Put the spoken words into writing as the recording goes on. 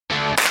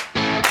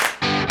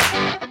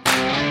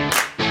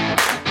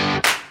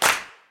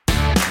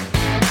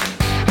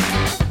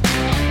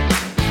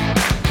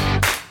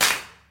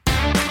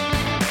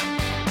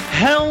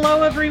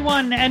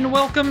everyone, and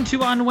welcome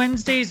to On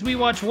Wednesdays We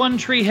Watch One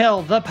Tree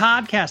Hill, the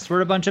podcast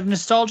where a bunch of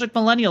nostalgic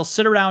millennials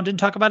sit around and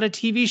talk about a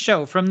TV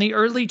show from the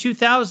early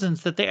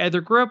 2000s that they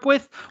either grew up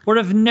with or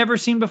have never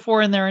seen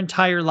before in their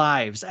entire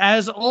lives.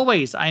 As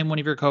always, I am one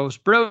of your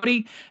co-hosts,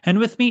 Brody, and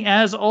with me,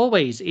 as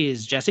always,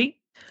 is Jesse.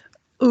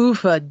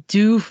 Oofa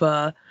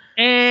doofa.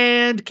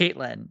 And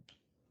Caitlin.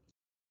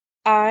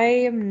 I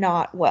am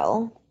not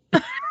well.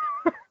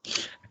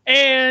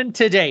 And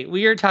today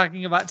we are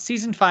talking about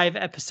season 5,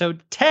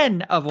 episode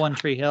 10 of One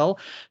Tree Hill,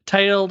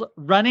 titled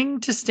Running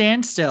to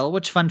Stand Still,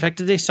 which, fun fact,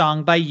 is a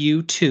song by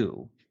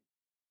U2.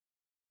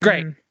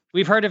 Great.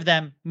 We've heard of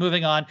them.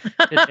 Moving on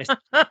to this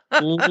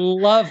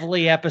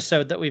lovely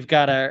episode that we've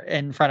got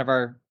in front of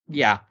our.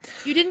 Yeah.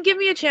 You didn't give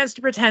me a chance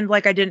to pretend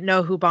like I didn't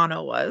know who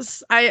Bono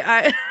was.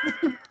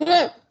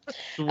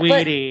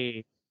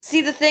 Sweetie.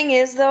 See, the thing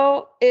is,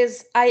 though,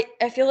 is I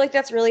feel like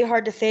that's really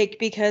hard to fake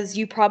because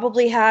you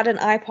probably had an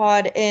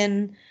iPod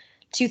in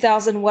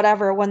 2000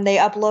 whatever when they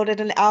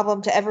uploaded an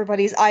album to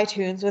everybody's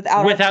iTunes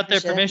without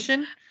their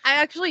permission. I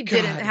actually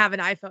didn't have an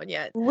iPhone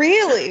yet.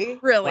 Really?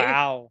 Really?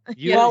 Wow.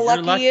 Well,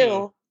 lucky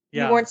you.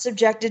 Yeah. You weren't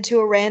subjected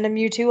to a random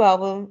U2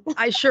 album.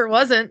 I sure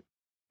wasn't.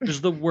 It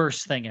was the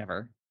worst thing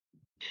ever.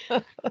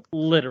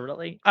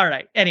 Literally. All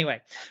right.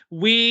 Anyway,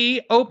 we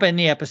open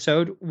the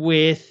episode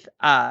with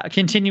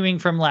continuing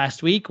from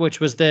last week, which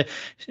was the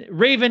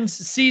Ravens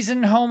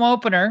season home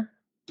opener.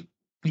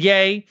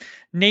 Yay.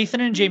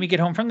 Nathan and Jamie get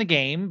home from the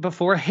game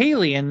before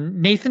Haley,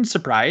 and Nathan's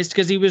surprised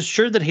because he was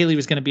sure that Haley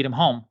was going to beat him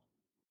home.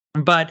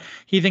 But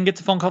he then gets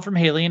a phone call from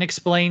Haley and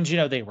explains,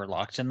 they were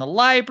locked in the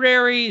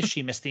library.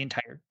 She missed the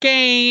entire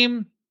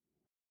game.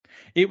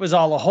 It was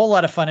all a whole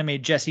lot of fun and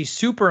made Jesse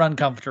super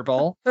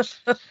uncomfortable.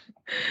 She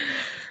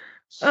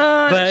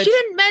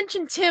didn't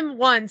mention Tim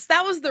once.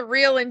 That was the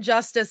real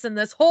injustice in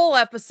this whole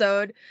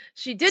episode.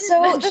 She didn't.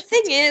 So the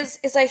thing is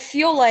I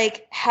feel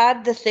like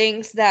had the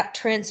things that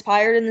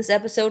transpired in this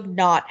episode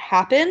not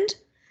happened,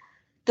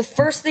 the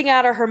first thing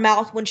out of her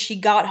mouth when she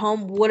got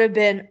home would have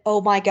been, "Oh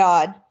my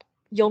God,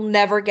 you'll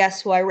never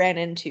guess who I ran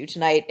into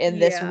tonight in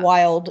this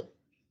wild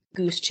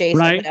goose chase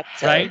of an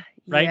episode."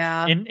 Right.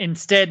 Yeah.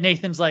 Instead,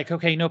 Nathan's like,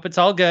 okay, nope, it's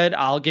all good.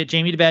 I'll get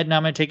Jamie to bed and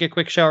I'm going to take a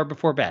quick shower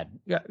before bed.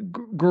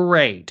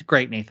 Great,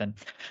 Nathan.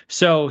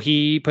 So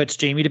he puts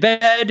Jamie to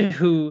bed,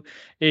 who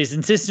is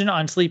insistent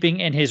on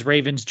sleeping in his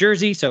Ravens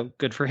jersey. So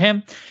good for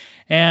him.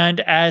 And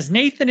as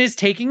Nathan is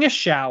taking a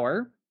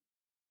shower,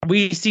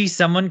 we see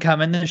someone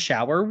come in the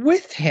shower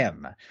with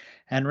him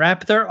and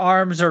wrap their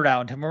arms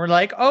around him. And we're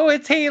like, oh,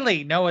 it's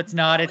Haley. No, it's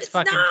not. It's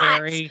fucking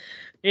Carrie.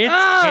 It's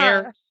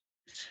Carrie.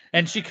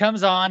 And she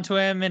comes on to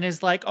him and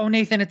is like, oh,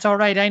 Nathan, it's all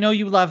right. I know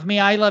you love me.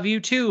 I love you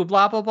too.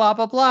 Blah, blah, blah,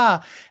 blah,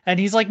 blah. And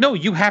he's like, no,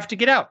 you have to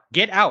get out.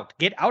 Get out.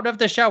 Get out of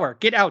the shower.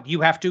 Get out.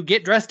 You have to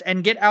get dressed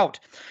and get out.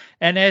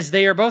 And as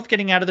they are both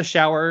getting out of the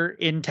shower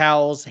in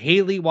towels,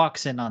 Haley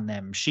walks in on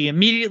them. She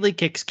immediately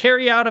kicks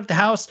Carrie out of the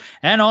house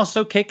and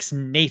also kicks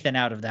Nathan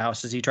out of the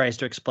house as he tries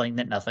to explain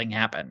that nothing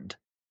happened.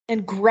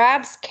 And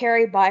grabs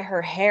Carrie by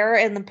her hair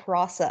in the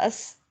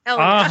process.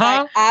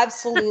 Uh-huh. I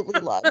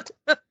absolutely loved.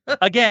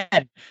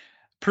 Again.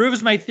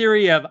 Proves my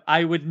theory of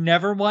I would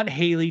never want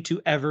Haley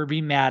to ever be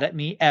mad at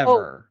me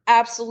ever. Oh,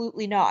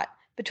 absolutely not.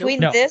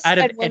 Between this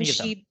and when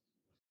she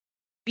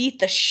beat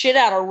the shit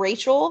out of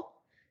Rachel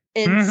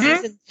in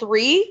season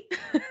 3.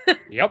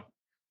 Yep.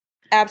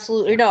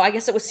 Absolutely. No, I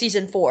guess it was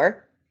season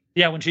 4.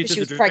 Yeah, when she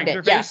was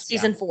pregnant. Yeah,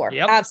 season 4.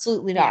 Yep.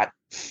 Absolutely not.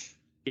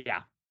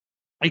 Yeah,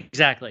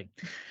 exactly.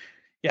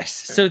 Yes.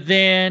 So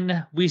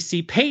then we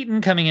see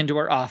Peyton coming into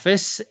her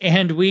office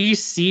and we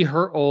see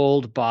her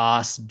old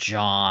boss,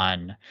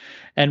 John.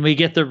 And we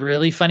get the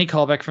really funny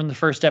callback from the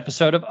first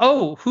episode of,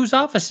 oh, whose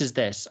office is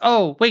this?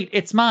 Oh, wait,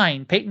 it's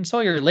mine. Peyton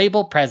Sawyer,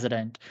 label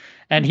president.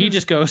 And he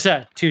just goes,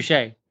 touche.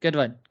 Good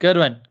one,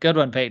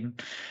 Peyton.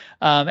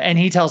 And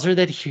he tells her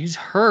that he's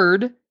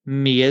heard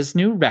Mia's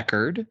new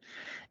record.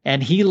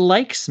 And he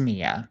likes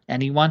Mia,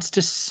 and he wants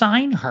to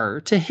sign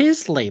her to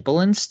his label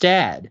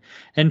instead.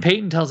 And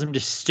Peyton tells him to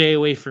stay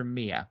away from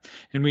Mia.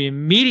 And we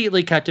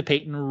immediately cut to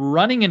Peyton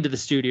running into the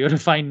studio to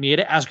find Mia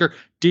to ask her,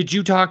 did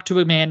you talk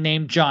to a man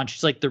named John?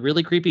 She's like, the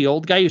really creepy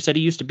old guy who said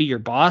he used to be your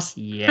boss?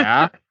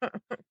 Yeah.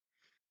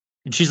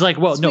 And she's like,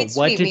 well,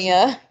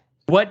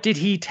 what did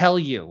he tell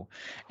you?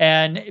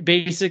 And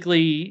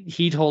basically,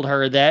 he told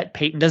her that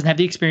Peyton doesn't have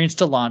the experience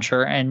to launch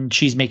her, and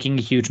she's making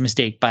a huge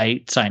mistake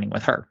by signing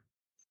with her.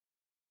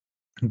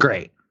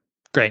 Great.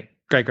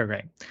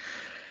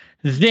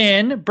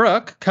 Then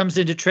Brooke comes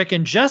into trick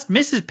and just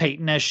misses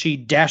Peyton as she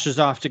dashes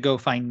off to go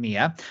find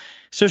Mia.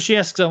 So she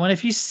asks Owen if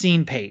he's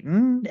seen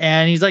Peyton,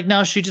 and he's like,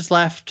 no, she just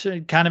left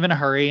kind of in a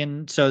hurry.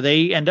 And so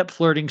they end up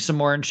flirting some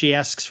more, and she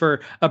asks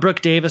for a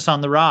Brooke Davis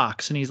on the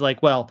rocks. And he's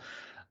like, well,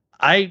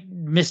 I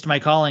missed my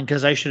calling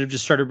because I should have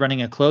just started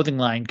running a clothing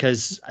line,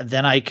 because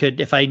then I could,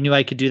 if I knew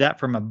I could do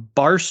that from a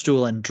bar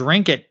stool and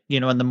drink it,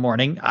 in the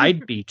morning,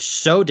 I'd be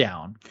so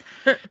down.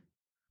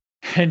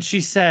 And she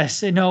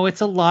says, no,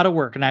 it's a lot of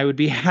work, and I would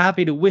be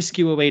happy to whisk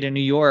you away to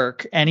New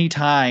York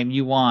anytime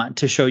you want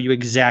to show you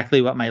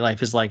exactly what my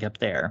life is like up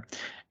there.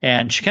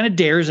 And she kind of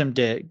dares him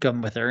to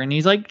come with her. And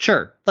he's like,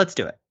 sure, let's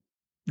do it.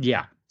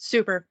 Yeah.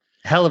 Super.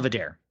 Hell of a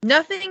dare.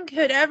 Nothing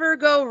could ever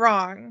go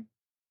wrong.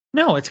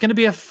 No, it's going to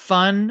be a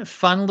fun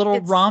little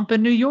It's- romp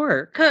in New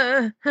York.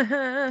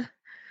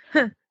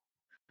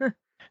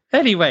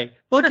 Anyway,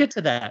 we'll get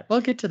to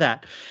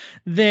that.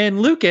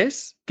 Then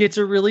Lucas gets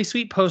a really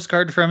sweet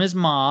postcard from his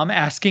mom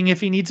asking if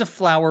he needs a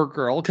flower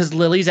girl because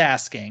Lily's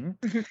asking.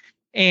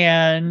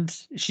 And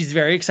she's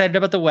very excited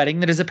about the wedding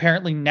that is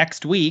apparently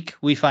next week,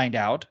 we find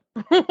out.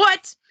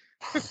 What?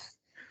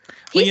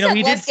 He you know, said,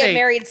 he did let's get say-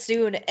 married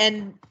soon.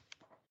 And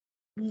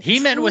He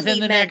meant within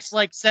truly the next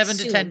like 7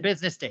 to 10 soon.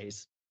 business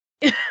days.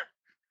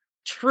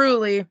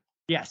 Truly.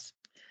 Yes.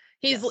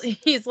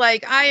 He's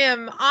like, I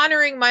am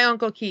honoring my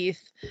Uncle Keith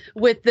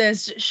with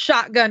this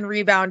shotgun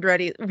rebound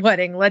ready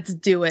wedding. Let's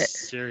do it.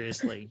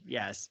 Seriously.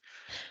 Yes.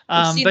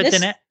 We've seen But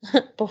this then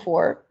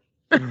before.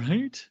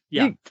 right?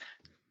 Yeah.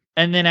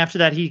 And then after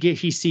that,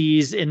 he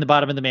sees in the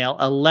bottom of the mail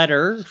a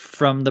letter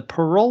from the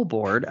parole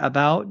board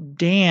about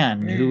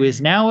Dan, who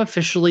is now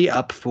officially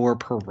up for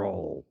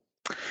parole.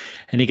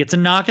 And he gets a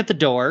knock at the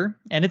door,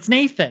 and it's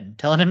Nathan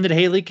telling him that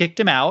Haley kicked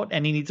him out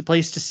and he needs a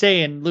place to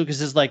stay. And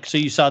Lucas is like, so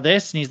you saw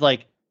this? And he's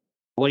like,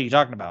 what are you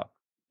talking about?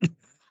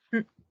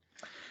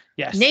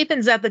 Yes.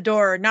 Nathan's at the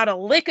door, not a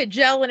lick of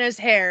gel in his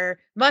hair.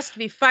 Must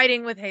be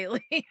fighting with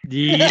Haley.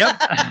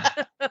 Yep.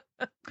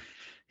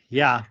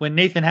 Yeah. When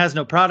Nathan has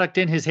no product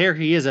in his hair,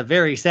 he is a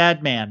very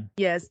sad man.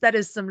 Yes, that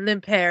is some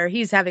limp hair.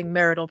 He's having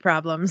marital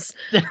problems.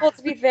 Well,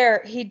 to be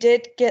fair, he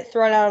did get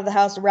thrown out of the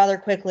house rather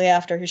quickly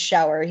after his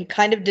shower. He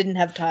kind of didn't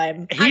have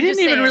time. He I'm didn't just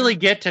even saying, really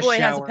get to Boy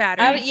has a shower.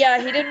 pattern. Yeah,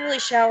 he didn't really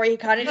shower. He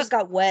kind of just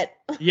got wet.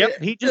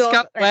 Yep, he just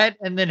got wet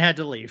and then had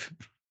to leave.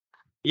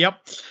 Yep.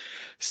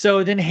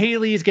 So then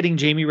Haley is getting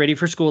Jamie ready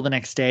for school the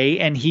next day,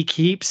 and he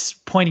keeps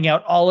pointing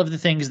out all of the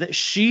things that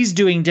she's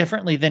doing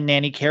differently than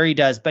Nanny Carey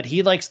does, but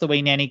he likes the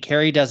way Nanny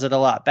Carey does it a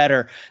lot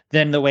better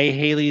than the way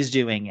Haley's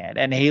doing it.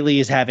 And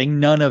Haley is having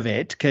none of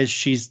it because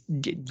she's,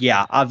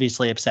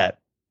 obviously upset.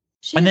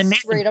 She's And then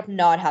Nathan- straight up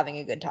not having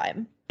a good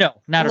time. No,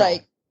 not at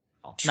Like,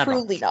 all. Not at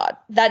all. truly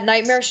not. That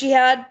nightmare she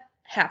had,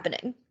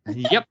 happening.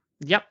 Yep.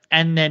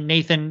 And then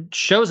Nathan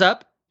shows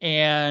up,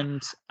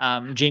 and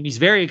Jamie's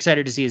very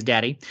excited to see his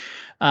daddy.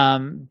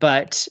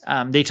 But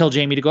they tell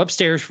Jamie to go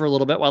upstairs for a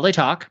little bit while they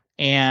talk.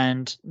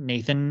 And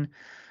Nathan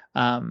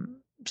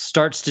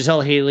starts to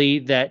tell Haley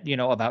that,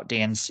 about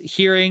Dan's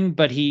hearing,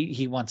 but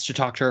he wants to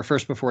talk to her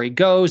first before he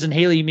goes. And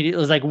Haley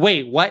immediately is like,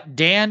 wait, what?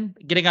 Dan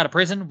getting out of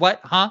prison?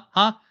 What? Huh?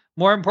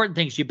 More important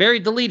things. You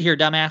buried the lead here,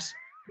 dumbass.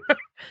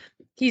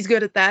 He's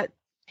good at that.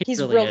 He's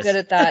really real is. good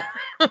at that.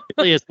 He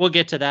really is. We'll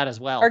get to that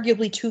as well.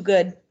 Arguably too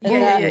good. at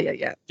that.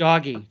 Yeah.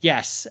 Doggy,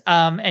 yes.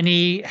 And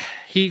he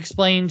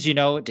explains,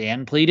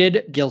 Dan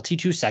pleaded guilty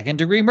to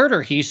second-degree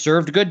murder. He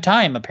served good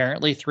time.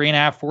 Apparently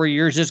 3.5, 4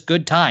 years is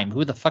good time.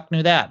 Who the fuck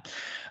knew that?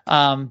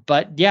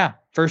 But yeah,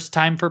 first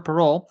time for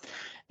parole.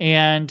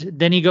 And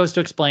then he goes to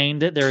explain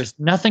that there's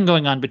nothing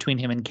going on between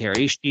him and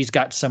Carrie. She's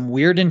got some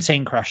weird,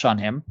 insane crush on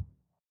him.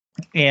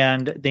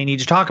 And they need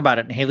to talk about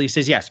it. And Haley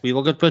says, yes, we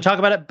will go talk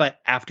about it. But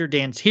after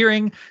Dan's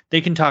hearing,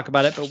 they can talk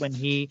about it. But when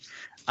he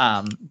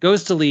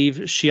goes to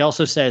leave, she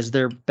also says,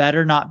 there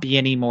better not be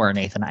any more,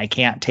 Nathan. I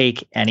can't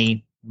take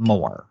any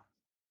more.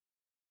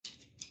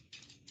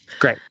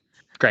 Great.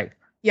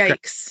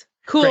 Yikes.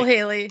 Cool, Great.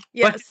 Haley. What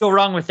Yes. could go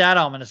wrong with that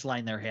ominous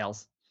line there,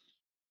 Hales?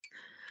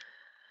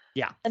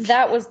 Yeah. And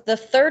that was the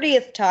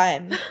 30th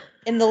time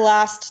in the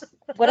last,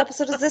 what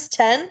episode is this?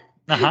 10?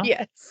 Uh-huh.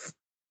 Yes.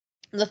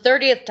 The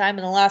 30th time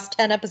in the last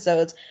 10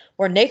 episodes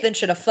where Nathan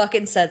should have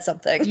fucking said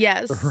something.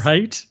 Yes.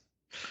 Right?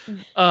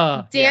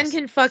 Dan Yes.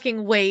 can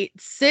fucking wait.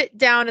 Sit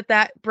down at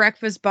that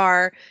breakfast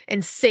bar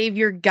and save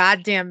your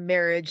goddamn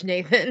marriage,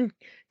 Nathan.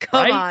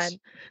 Come Right?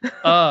 on.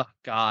 Oh,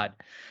 God.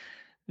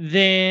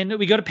 Then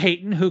we go to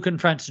Peyton, who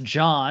confronts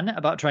John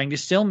about trying to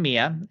steal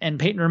Mia. And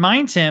Peyton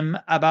reminds him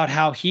about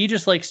how he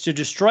just likes to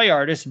destroy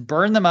artists,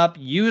 burn them up,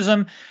 use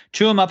them,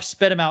 chew them up,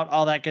 spit them out,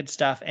 all that good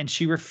stuff. And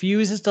she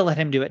refuses to let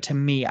him do it to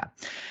Mia.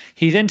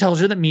 He then tells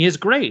her that Mia's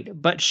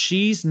great, but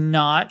she's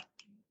not.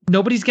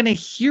 Nobody's going to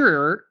hear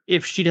her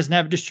if she doesn't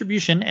have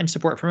distribution and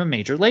support from a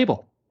major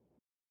label.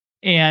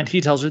 And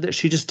he tells her that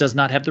she just does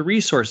not have the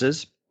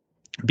resources,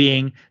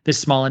 being this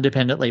small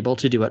independent label,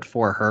 to do it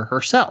for her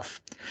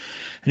herself.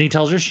 And he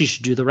tells her she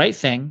should do the right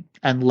thing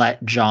and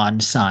let John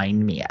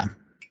sign Mia.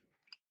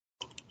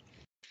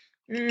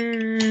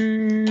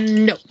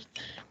 No.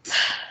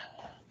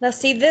 Now,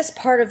 see, this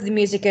part of the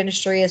music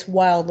industry is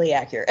wildly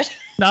accurate.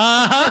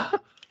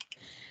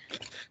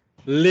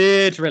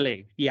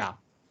 Literally, yeah.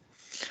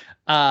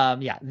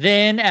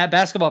 Then at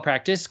basketball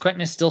practice,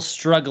 Quentin is still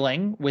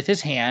struggling with his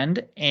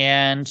hand,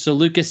 and so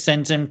Lucas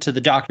sends him to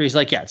the doctor. He's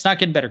like, "Yeah, it's not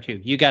getting better, Q.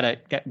 You gotta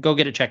go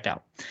get it checked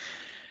out."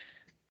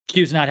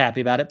 Q's not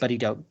happy about it, but he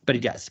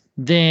does.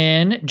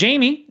 Then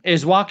Jamie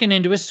is walking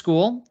into his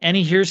school, and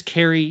he hears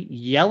Carrie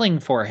yelling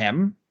for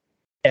him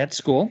at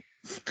school.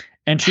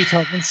 And she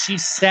tells him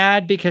she's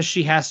sad because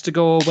she has to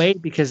go away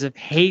because of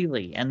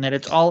Haley, and that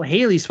it's all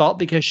Haley's fault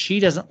because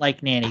she doesn't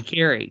like Nanny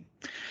Carey.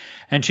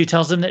 And she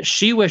tells him that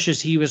she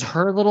wishes he was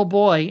her little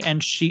boy,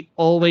 and she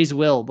always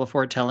will,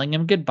 before telling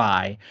him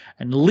goodbye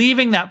and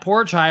leaving that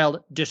poor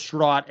child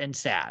distraught and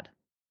sad.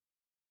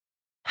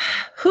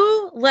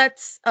 Who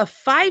lets a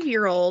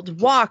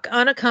 5-year-old walk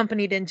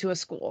unaccompanied into a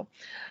school?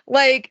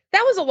 Like,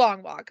 that was a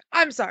long walk.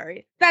 I'm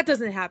sorry. That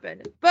doesn't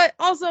happen. But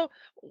also,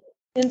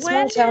 In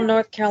small town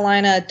North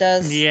Carolina, it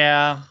does.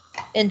 Yeah.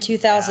 In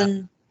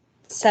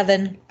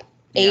 2007,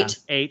 8.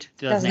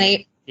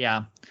 2008.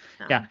 Yeah.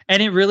 No. Yeah.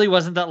 And it really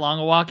wasn't that long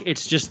a walk.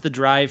 It's just the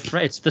drive.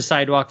 It's the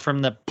sidewalk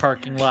from the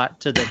parking lot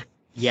to the,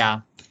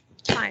 yeah.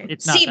 Fine.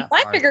 It's not See, that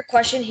my far. bigger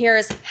question here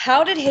is,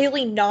 how did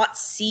Haley not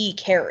see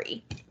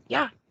Carrie?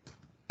 Yeah.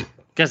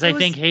 Because I It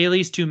was- think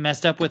Haley's too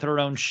messed up with her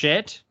own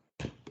shit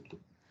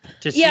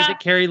to see Yeah. that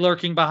Carrie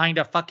lurking behind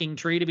a fucking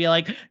tree to be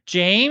like,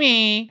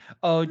 Jamie,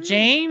 oh,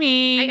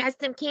 Jamie. I got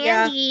some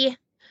candy.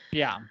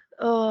 Yeah.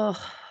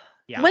 Oh.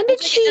 Yeah. When did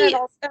And she?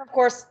 also, of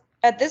course,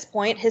 at this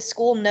point, his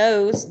school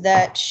knows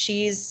that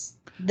she's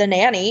the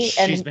nanny, She's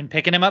and been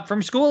picking him up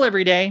from school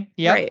every day.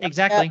 Yep, Right.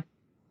 exactly.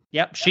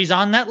 Yep. She's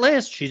on that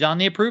list. She's on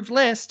the approved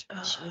list.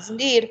 she is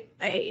indeed.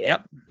 I hate it.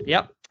 Yep.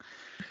 Yep.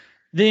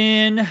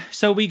 Then,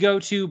 so we go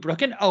to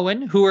Brooke and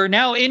Owen, who are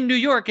now in New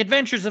York.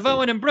 Adventures of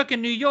Owen and Brooke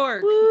in New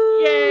York.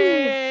 Woo.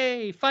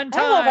 Yay! Fun I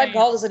don't know if I'd time.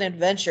 call this an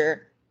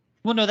adventure.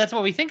 Well, no, that's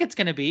what we think it's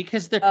going to be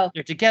because they're Oh.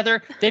 they're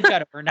together. They've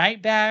got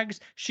overnight bags.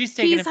 She's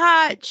taking He's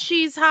hot.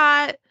 She's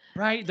hot.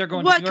 right. They're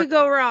going. What to New York, could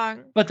go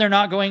wrong? but they're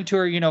not going to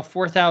her,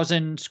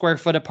 4,000 square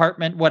foot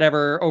apartment,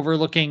 whatever,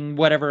 overlooking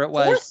whatever it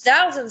was.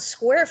 4,000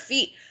 square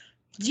feet.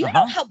 Do you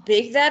know how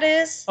big that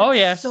is? Oh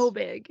yes. So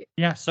big.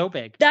 Yeah, so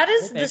big. That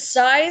is so the big.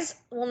 size.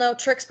 Well, no,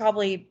 Trick's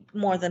probably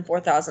more than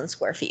 4,000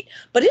 square feet,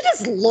 but it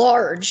is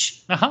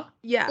large. Uh-huh.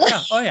 Yeah.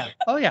 Yeah. Oh yeah.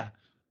 Oh yeah.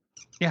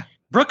 Yeah.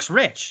 Brooke's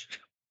rich.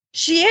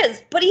 She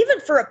is, but even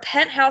for a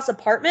penthouse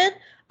apartment,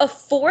 a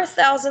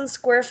 4,000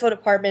 square foot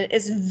apartment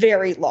is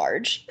very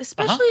large.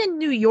 Especially in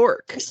New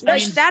York. I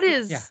Like mean, that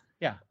is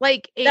Yeah.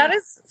 like a, That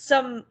is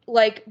some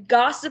like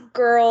Gossip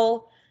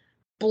Girl,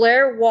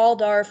 Blair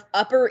Waldorf,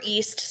 Upper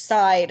East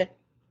Side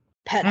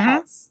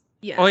penthouse.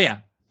 yes. Oh yeah.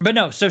 But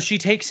no, so she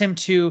takes him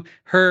to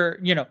her,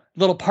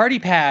 little party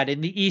pad in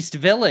the East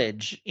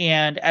Village.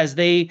 And as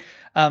they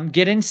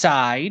get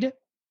inside,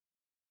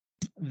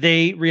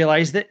 they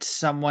realize that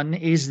someone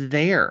is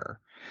there.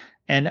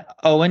 And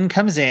Owen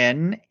comes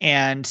in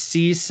and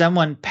sees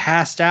someone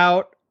passed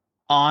out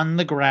on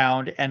the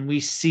ground. And we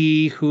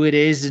see who it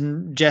is.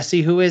 And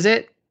Jesse, who is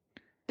it?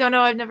 Don't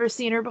know. I've never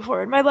seen her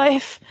before in my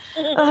life.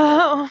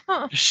 Oh.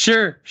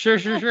 Sure.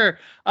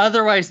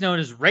 Otherwise known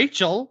as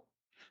Rachel,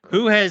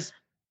 who has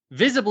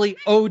visibly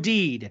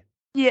OD'd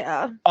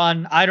Yeah.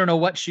 on, I don't know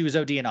what she was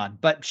ODing on,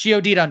 but she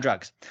OD'd on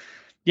drugs.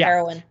 Yeah.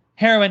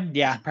 Heroin.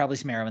 Yeah, probably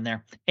some heroin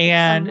there.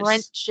 And Some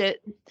rent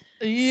shit.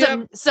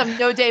 Yep. Some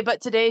no day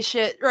but today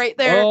shit right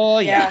there. Oh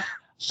Yeah.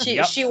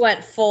 yeah. She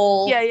went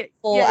full Yeah.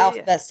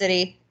 Alphabet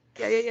City.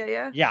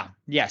 Yeah. Yeah.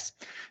 Yes.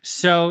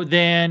 So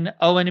then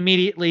Owen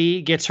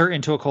immediately gets her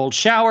into a cold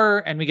shower,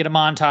 and we get a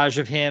montage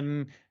of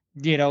him,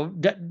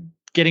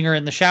 getting her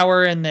in the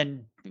shower and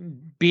then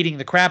beating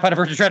the crap out of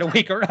her to try to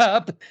wake her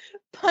up.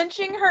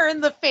 Punching her in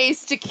the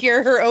face to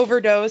cure her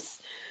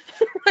overdose.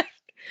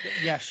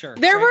 Yeah, sure.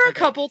 There Right, were a okay.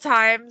 couple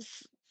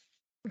times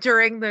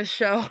during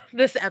this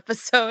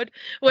episode,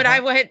 when I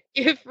went,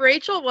 if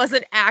Rachel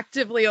wasn't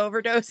actively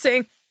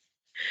overdosing,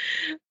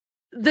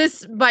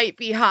 this might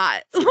be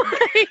hot.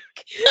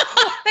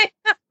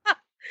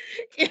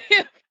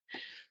 If,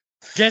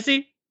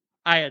 Jesse,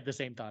 I had the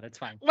same thought. It's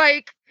fine.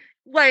 like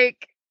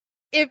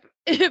if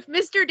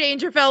Mr.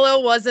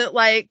 Dangerfellow wasn't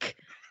like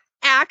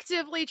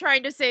actively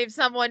trying to save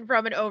someone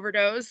from an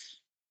overdose,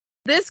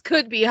 this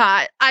could be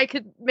hot. I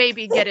could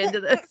maybe get into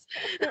this.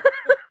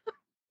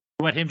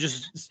 What, him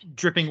just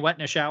dripping wet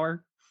in a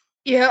shower?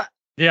 Yeah.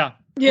 Yeah.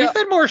 Yeah. We've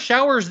had more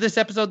showers this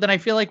episode than I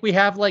feel like we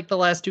have like the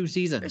last 2 There's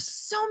seasons.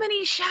 so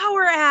many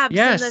shower abs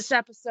Yes. in this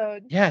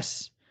episode.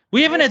 Yes.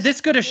 We haven't had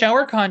this good of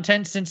shower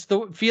content since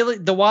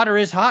the water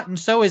is hot and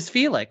so is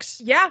Felix.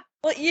 Yeah.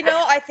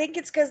 Well, I think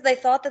it's because they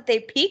thought that they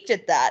peaked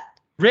at that.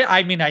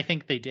 I mean, I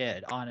think they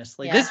did,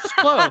 honestly. Yeah. This was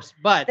close,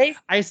 but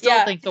I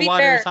still think to the be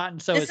water fair, is hot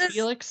and so this is is-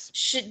 Felix.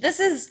 This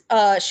is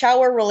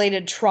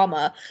shower-related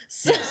trauma.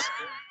 So Yes.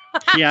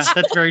 Yeah,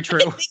 that's very true.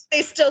 I think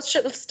they still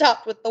should have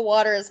stopped with the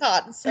water is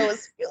hot, and so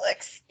is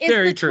Felix. Is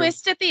Very the true.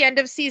 twist at the end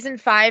of season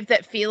 5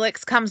 that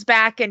Felix comes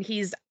back and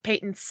he's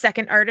Peyton's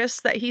second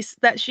artist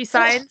that she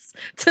signs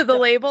to the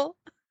label?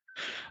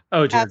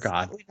 Oh, dear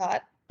God. Absolutely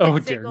not. Oh,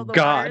 Like, dear single the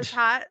water God. is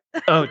hot.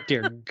 Oh,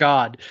 dear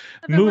God.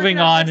 I've been Moving working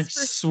on on this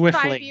for 5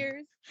 swiftly.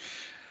 years.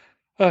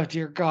 Oh,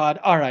 dear God.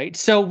 All right.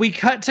 So we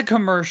cut to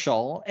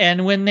commercial.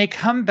 And when they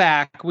come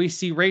back, we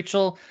see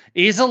Rachel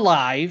is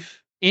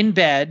alive in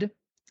bed.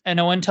 And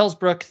Owen tells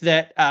Brooke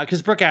that,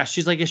 because Brooke asks,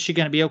 she's like, is she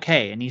going to be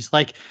okay? And he's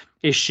like,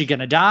 is she going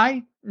to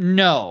die?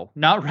 No,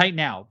 not right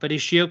now. But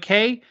is she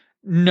okay?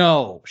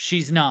 No,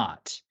 she's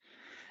not.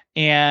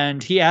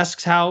 And he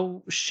asks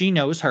how she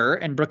knows her.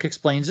 And Brooke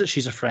explains that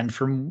she's a friend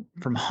from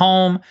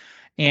home.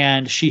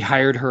 And she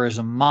hired her as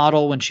a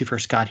model when she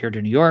first got here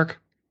to New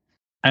York.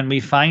 And we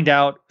find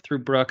out through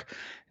Brooke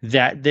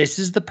that this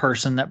is the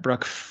person that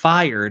Brooke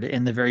fired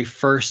in the very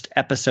first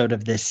episode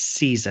of this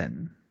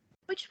season.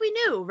 Which we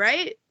knew,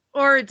 right?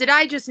 Or did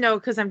I just know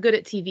because I'm good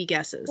at TV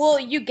guesses? Well,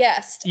 you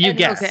guessed. You and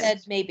guessed.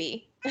 said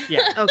maybe.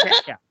 Yeah. Okay.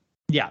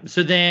 Yeah.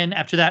 So then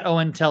after that,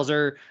 Owen tells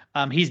her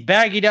he's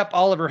baggied up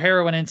all of her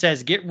heroin and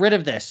says, get rid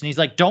of this. And he's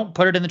like, don't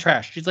put it in the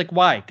trash. She's like,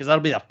 why? Because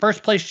that'll be the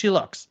first place she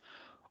looks.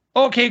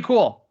 Okay,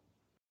 cool.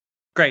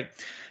 Great.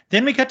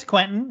 Then we cut to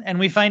Quentin and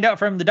we find out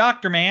from the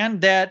doctor man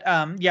that,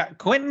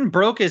 Quentin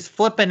broke his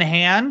flippin'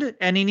 hand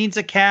and he needs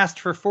a cast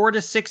for 4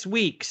 to 6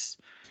 weeks.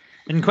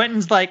 And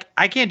Quentin's like,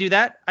 I can't do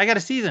that. I got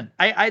a season.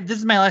 This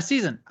is my last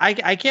season.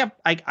 I can't,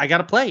 I got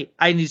to play.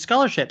 I need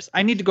scholarships.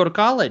 I need to go to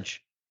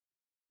college.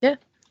 Yeah.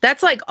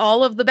 That's like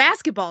all of the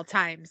basketball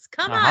times.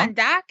 Come on,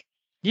 Doc.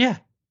 Yeah.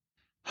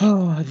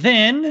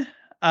 Then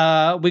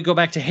we go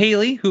back to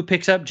Haley, who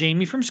picks up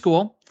Jamie from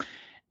school.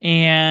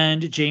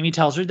 And Jamie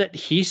tells her that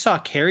he saw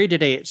Carrie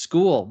today at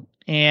school.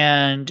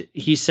 And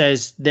he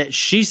says that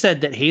she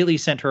said that Haley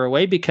sent her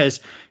away because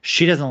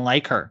she doesn't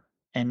like her.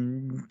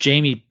 And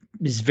Jamie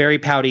is very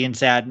pouty and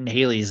sad. And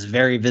Haley is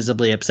very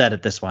visibly upset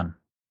at this one.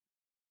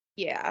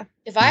 Yeah.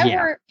 If I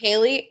were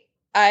Haley,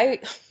 I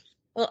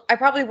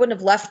probably wouldn't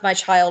have left my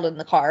child in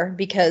the car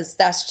because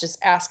that's just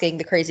asking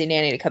the crazy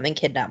nanny to come and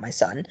kidnap my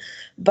son.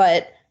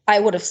 But I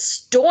would have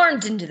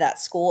stormed into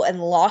that school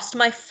and lost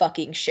my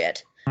fucking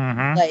shit.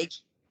 Mm-hmm. Like,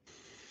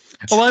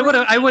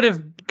 well, I would have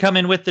come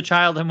in with the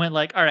child and went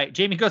like, all right,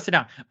 Jamie, go sit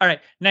down. All right,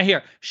 now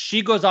here,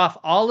 she goes off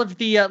all of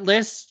the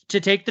lists to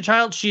take the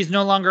child. She's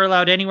no longer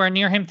allowed anywhere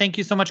near him. Thank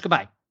you so much.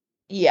 Goodbye.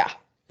 Yeah.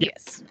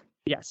 Yes.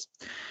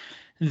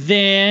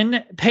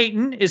 Then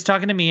Peyton is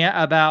talking to Mia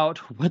about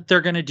what they're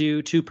going to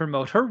do to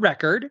promote her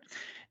record.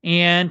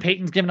 And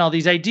Peyton's given all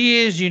these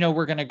ideas.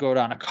 We're going to go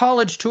on a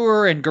college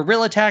tour and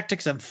guerrilla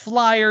tactics and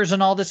flyers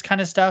and all this kind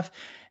of stuff.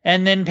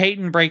 And then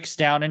Peyton breaks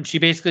down and she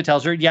basically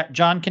tells her, yeah,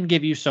 John can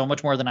give you so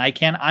much more than I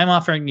can. I'm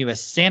offering you a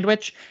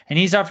sandwich and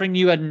he's offering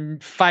you a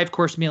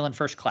 5-course meal in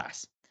first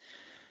class.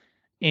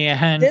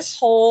 And this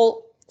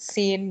whole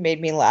scene made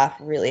me laugh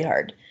really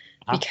hard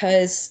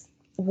because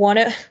one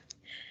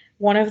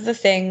of the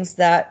things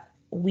that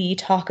we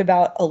talk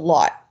about a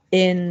lot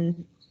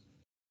in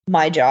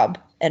my job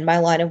and my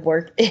line of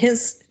work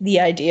is the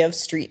idea of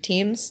street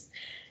teams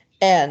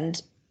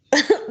and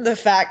the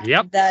fact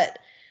that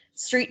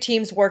street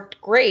teams worked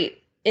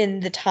great in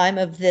the time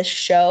of this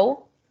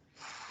show,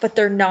 but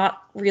they're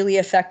not really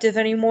effective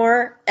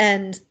anymore.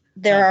 And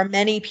there are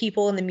many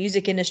people in the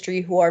music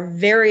industry who are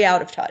very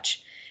out of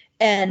touch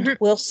and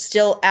will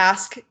still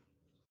ask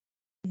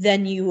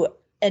venue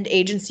and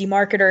agency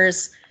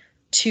marketers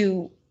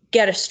to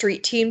get a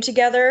street team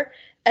together.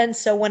 And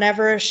so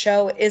whenever a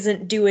show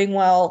isn't doing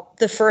well,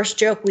 the first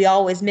joke we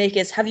always make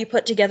is, have you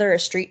put together a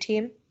street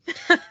team?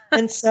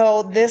 And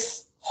so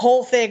this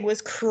whole thing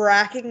was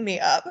cracking me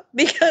up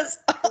because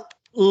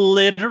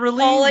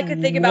literally all I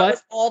could think about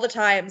was all the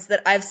times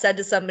that I've said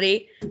to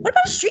somebody, what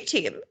about a street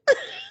team?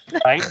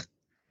 Right?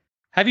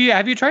 Have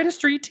you tried a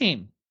street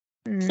team?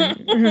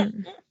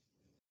 Mm-hmm.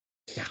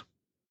 Yeah.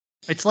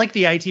 It's like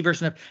the IT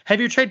version of,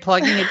 have you tried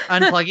plugging it,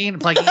 unplugging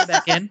and plugging it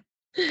back in?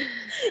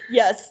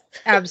 Yes.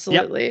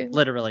 Absolutely. Yep,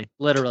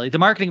 literally. The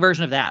marketing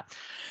version of that.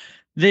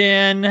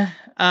 Then,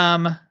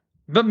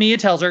 but Mia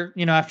tells her,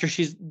 after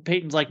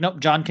Peyton's like, nope,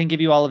 John can give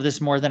you all of this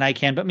more than I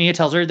can. But Mia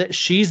tells her that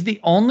she's the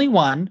only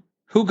one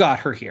who got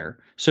her here.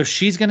 So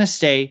she's going to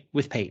stay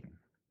with Peyton.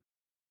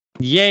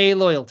 Yay,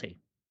 loyalty.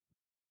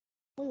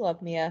 I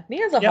love Mia.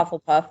 Mia's a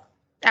Hufflepuff.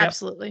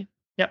 Absolutely.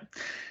 Yep.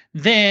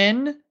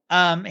 Then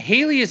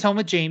Haley is home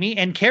with Jamie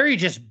and Carrie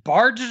just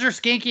barges her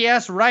skanky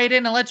ass right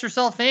in and lets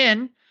herself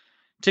in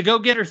to go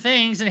get her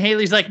things. And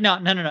Haley's like, no,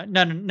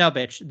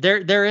 bitch.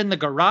 They're in the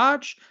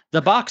garage.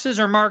 The boxes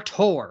are marked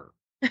whore.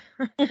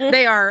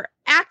 They are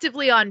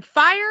actively on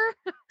fire.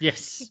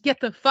 Yes. Get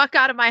the fuck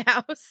out of my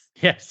house.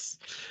 Yes.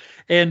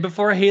 And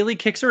before Haley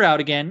kicks her out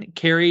again,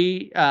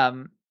 Carrie,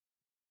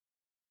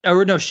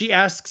 she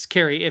asks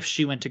Carrie if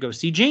she went to go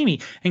see Jamie.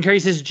 And Carrie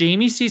says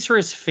Jamie sees her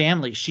as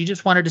family. She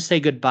just wanted to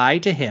say goodbye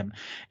to him.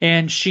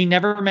 And she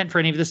never meant for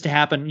any of this to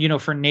happen,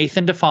 for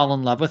Nathan to fall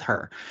in love with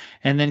her.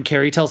 And then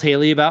Carrie tells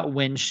Haley about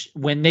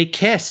when they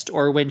kissed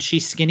or when she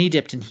skinny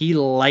dipped and he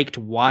liked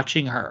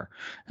watching her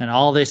and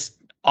all this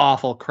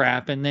awful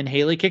crap. And then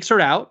Haley kicks her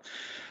out,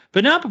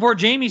 but not before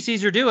Jamie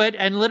sees her do it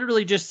and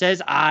literally just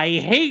says, I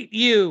hate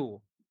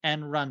you,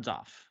 and runs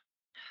off.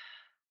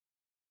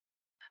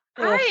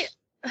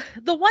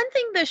 The one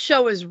thing this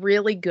show is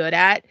really good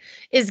at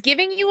is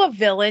giving you a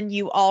villain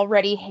you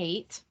already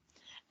hate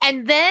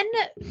and then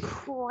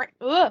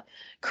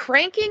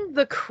cranking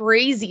the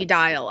crazy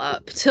dial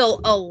up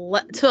till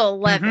 11.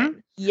 Mm-hmm.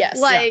 Yes.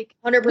 Like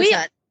 100%. We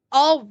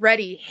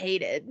already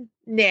hated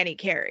Nanny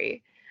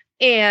Carrie.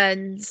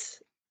 And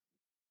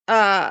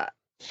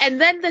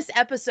then this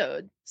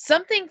episode,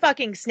 something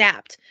fucking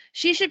snapped.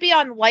 She should be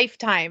on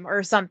Lifetime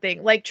or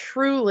something. Like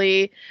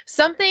truly,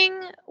 something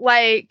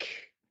like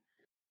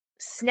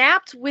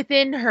snapped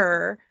within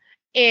her,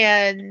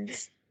 and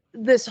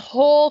this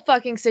whole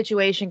fucking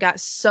situation got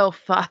so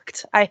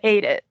fucked. I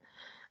hate it.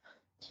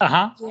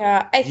 Uh-huh.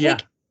 Yeah, I Yeah.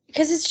 think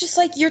because it's just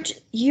like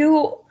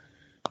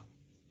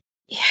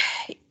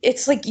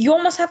it's like you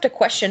almost have to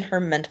question her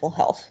mental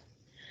health.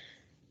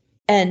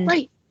 And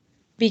Right.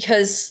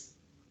 because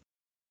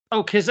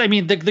Oh, because I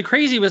mean the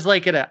crazy was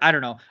like at a, I don't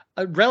know,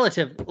 a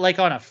relative, like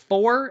on a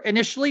 4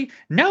 initially.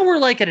 Now we're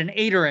like at an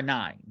 8 or a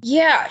 9.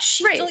 yeah,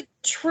 she Right. like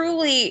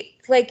truly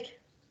like,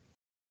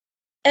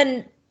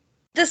 and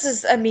this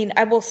is, I mean,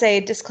 I will say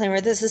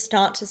disclaimer, this is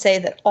not to say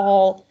that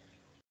all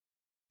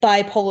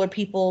bipolar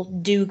people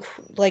do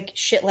like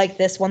shit like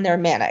this when they're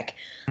manic.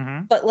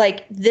 Mhm. But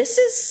like this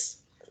is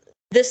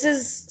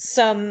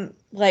some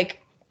like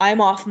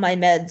I'm off my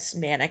meds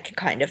manic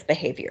kind of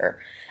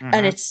behavior. And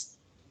Mhm. it's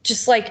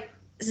just like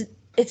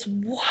it's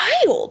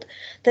wild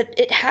that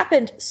it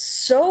happened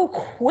so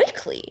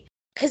quickly.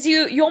 Because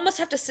you almost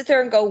have to sit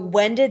there and go,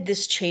 when did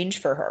this change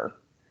for her?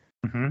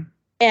 Mhm.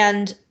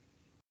 And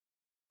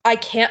I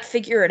can't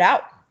figure it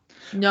out.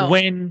 No.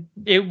 When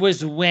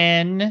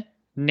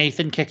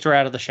Nathan kicked her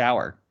out of the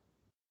shower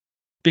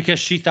because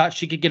she thought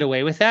she could get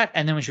away with that,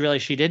 and then when she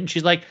realized she didn't,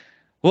 she's like,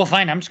 well,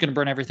 fine, I'm just going to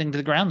burn everything to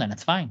the ground then.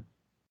 It's fine.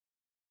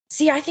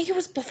 See, I think it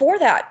was before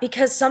that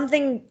because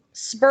something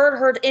spurred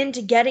her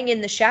into getting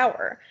in the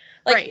shower.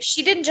 Like Right.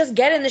 she didn't just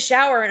get in the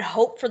shower and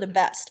hope for the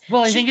best.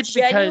 Well, I She think it's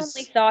genuinely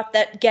because thought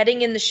that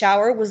getting in the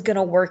shower was going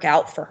to work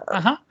out for her.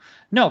 uh-huh.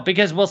 No,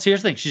 because, well,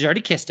 here's the thing. She's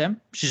already kissed him.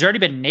 She's already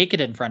been naked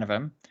in front of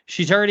him.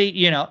 She's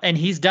already, and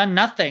he's done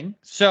nothing.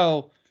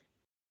 So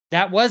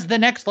that was the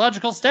next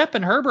logical step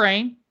in her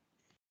brain.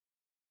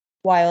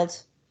 Wild.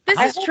 This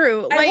I is hope-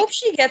 true. I Like, hope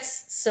she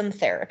gets some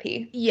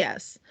therapy.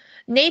 yes.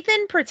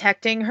 Nathan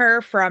protecting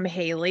her from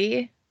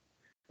Haley.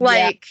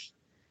 Like,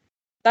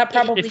 That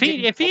probably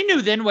If he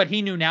knew then what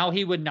he knew now,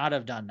 he would not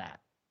have done that.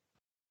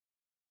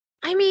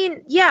 I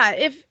mean,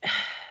 yeah,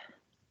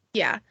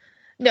 yeah.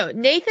 No,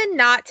 Nathan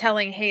not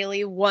telling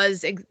Haley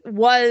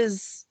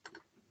was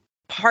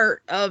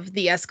part of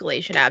the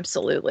escalation,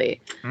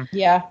 absolutely.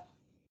 Yeah.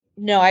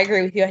 No, I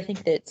agree with you. I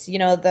think that's,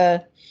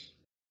 the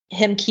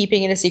him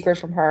keeping it a secret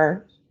from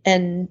her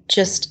and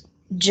just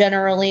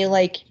generally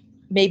like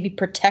maybe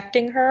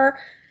protecting her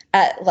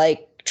at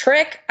like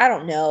trick. I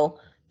don't know.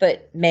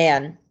 But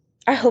man,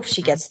 I hope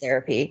she gets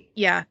therapy.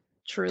 Yeah,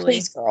 truly.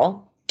 Please,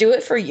 girl, do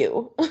it for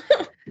you.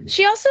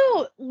 She also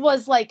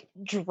was like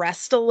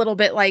dressed a little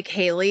bit like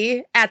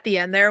Haley at the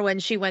end there when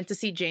she went to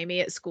see Jamie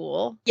at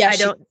school. Yeah, I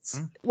she don't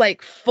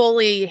like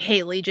fully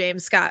Haley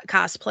James Scott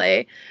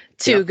cosplay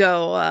to Yep.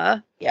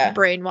 go Yeah.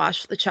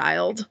 brainwash the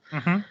child.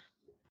 Mm-hmm.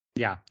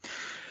 Yeah.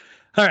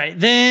 All right.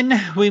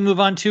 Then we move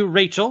on to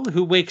Rachel,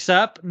 who wakes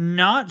up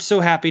not so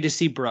happy to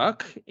see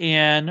Brooke.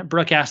 And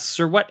Brooke asks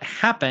her what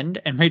happened.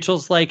 And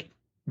Rachel's like,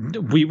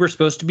 we were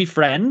supposed to be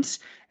friends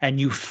and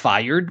you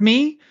fired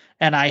me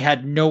and I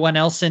had no one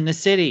else in the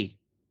city.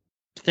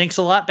 Thanks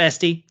a lot,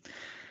 bestie.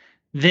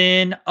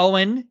 Then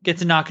Owen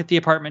gets a knock at the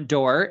apartment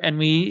door and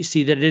we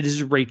see that it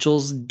is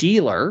Rachel's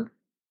dealer.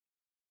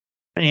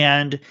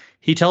 And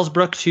he tells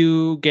Brooke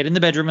to get in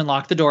the bedroom and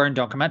lock the door and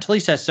don't come out till he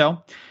says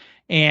so.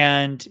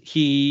 And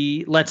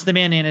he lets the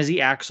man in as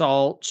he acts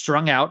all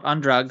strung out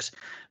on drugs.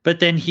 But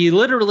then he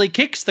literally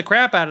kicks the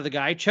crap out of the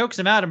guy, chokes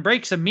him out, and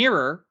breaks a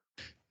mirror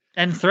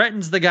and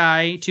threatens the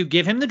guy to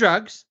give him the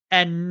drugs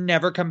and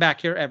never come back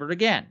here ever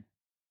again.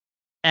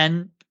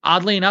 And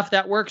oddly enough,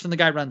 that works and the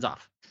guy runs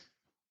off.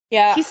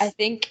 Yeah, He's I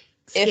think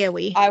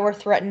scary. if I were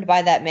threatened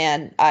by that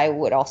man, I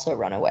would also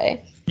run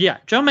away. Yeah,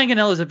 Joe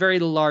Manganiello is a very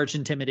large,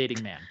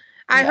 intimidating man.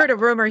 I Yeah. heard a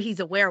rumor he's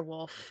a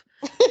werewolf.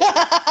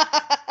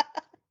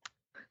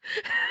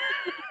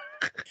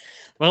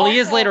 Well, he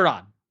is Also- later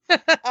on.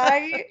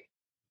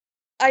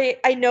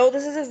 I know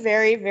this is a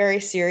very, very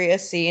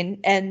serious scene,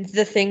 and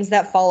the things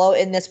that follow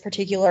in this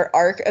particular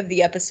arc of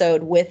the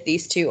episode with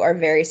these two are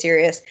very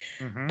serious.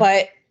 Mhm.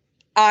 But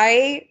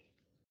I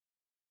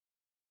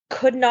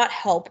could not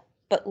help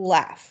but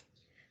laugh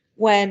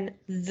when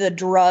the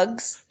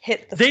drugs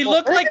hit the They floor.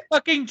 look like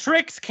fucking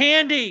Trix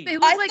candy. They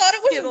look I like thought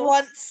it was Skittles.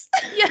 runts.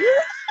 Yeah.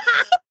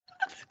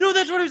 No,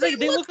 that's what I was saying.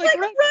 They look like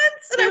runts.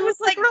 runts, and They I look was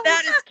like like, runts.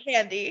 that is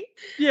candy.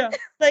 Yeah,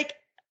 Like,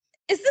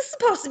 is this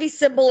supposed to be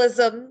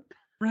symbolism?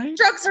 right?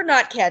 Drugs are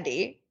not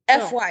candy. No.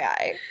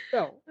 FYI.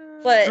 No.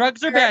 But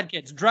Drugs are bad,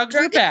 kids. Drugs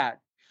are Drugs- bad.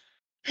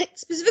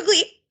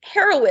 specifically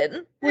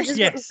heroin, which is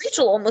what Yes.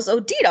 Rachel almost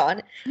OD'd on,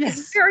 is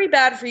Yes. very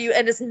bad for you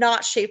and is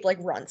not shaped like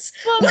runts.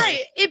 Well,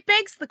 right. It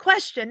begs the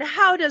question,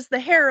 how does the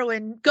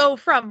heroin go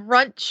from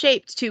runt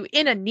shaped to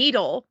in a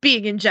needle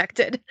being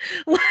injected?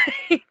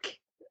 Like,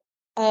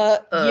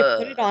 You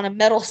put it on a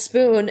metal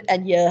spoon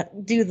and you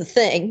do the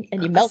thing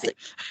and you melt it.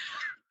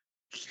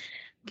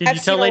 Can I've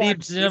you tell, seen a ladies lot and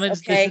of these, gentlemen,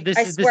 okay? this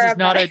I is swear I'm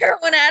not a a.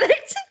 heroin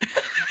addict.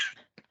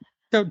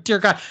 Oh, dear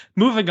God.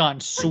 Moving on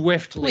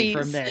swiftly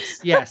from Please. this.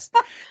 Yes.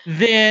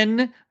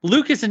 Then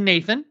Lucas and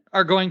Nathan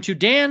are going to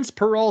Dan's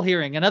parole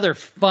hearing. Another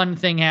fun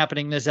thing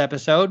happening this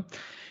episode.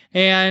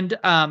 And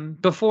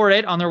before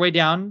it, on their way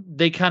down,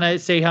 they kind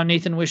of say how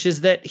Nathan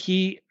wishes that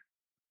he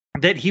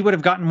that he would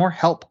have gotten more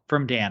help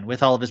from Dan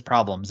with all of his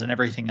problems and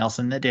everything else,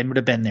 and that Dan would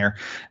have been there.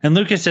 And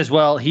Lucas says,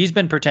 well, he's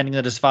been pretending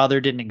that his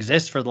father didn't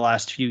exist for the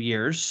last few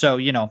years. So,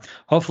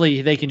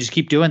 hopefully they can just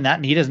keep doing that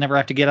and he doesn't ever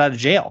have to get out of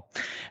jail.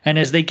 And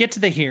as they get to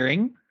the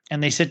hearing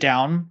and they sit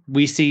down,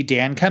 we see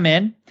Dan come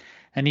in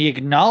and he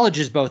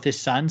acknowledges both his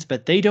sons,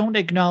 but they don't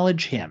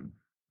acknowledge him.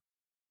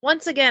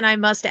 Once again, I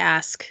must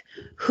ask,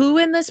 who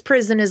in this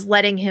prison is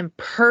letting him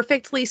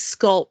perfectly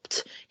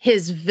sculpt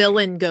his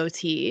villain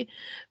goatee?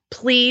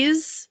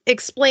 Please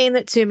explain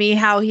that to me,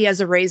 how he has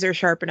a razor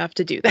sharp enough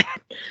to do that.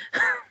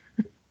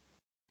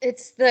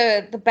 It's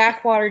the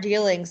backwater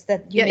dealings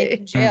that you make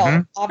in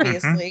jail,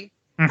 obviously.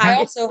 I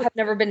also have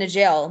never been to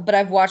jail, but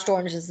I've watched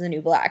Orange is the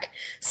New Black.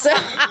 So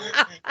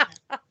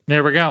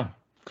there we go.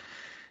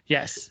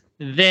 Yes.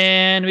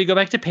 Then we go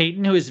back to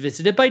Peyton, who is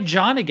visited by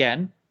John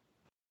again.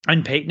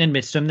 And Peyton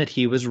admits to him that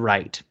he was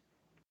right.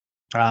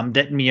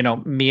 That,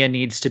 Mia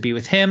needs to be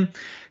with him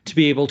to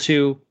be able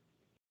to,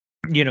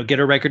 get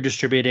a record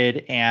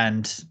distributed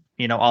and,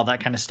 all that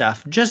kind of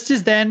stuff. Just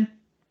as then,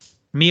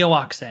 Mia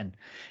walks in.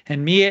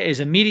 And Mia is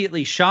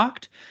immediately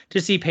shocked to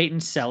see Peyton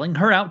selling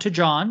her out to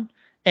John.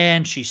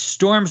 And she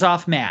storms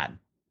off mad.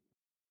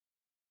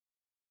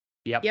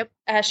 Yep.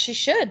 As she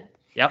should.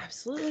 Yep.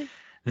 Absolutely.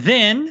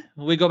 Then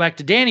we go back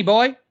to Danny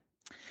Boy,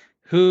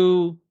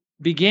 who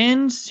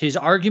begins his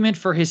argument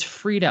for his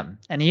freedom.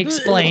 And he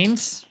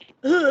explains.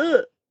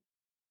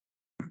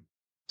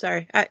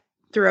 Sorry, I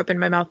threw up in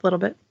my mouth a little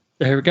bit.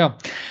 There we go.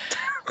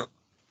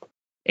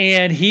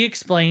 And he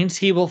explains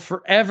he will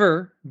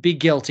forever be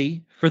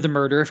guilty for the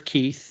murder of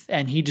Keith,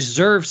 and he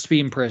deserves to be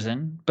in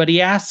prison, but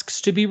he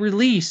asks to be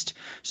released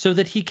so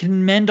that he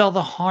can mend all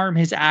the harm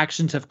his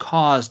actions have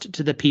caused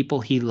to the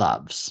people he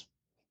loves.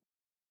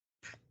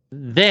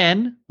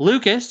 Then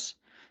Lucas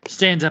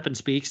stands up and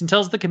speaks and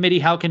tells the committee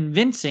how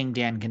convincing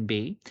Dan can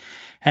be,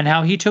 and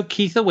how he took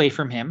Keith away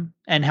from him,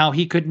 and how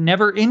he could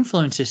never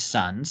influence his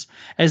sons,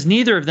 as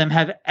neither of them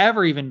have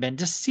ever even been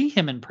to see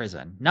him in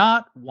prison,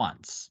 not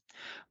once.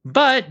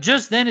 But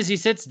just then, as he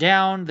sits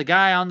down, the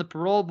guy on the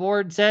parole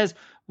board says,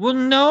 well,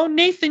 no,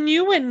 Nathan,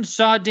 you went and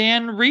saw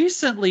Dan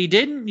recently,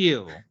 didn't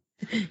you?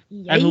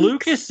 Yikes. And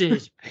Lucas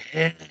is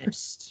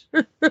pissed.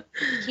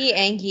 He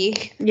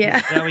angry. Yeah.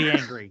 He's very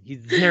angry.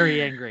 He's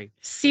very angry.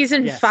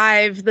 Season Yes.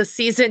 5, the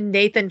season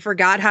Nathan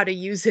forgot how to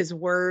use his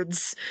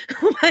words.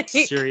 Like,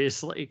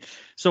 Seriously.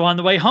 So on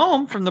the way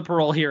home from the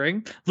parole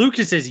hearing,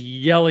 Lucas is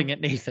yelling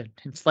at Nathan.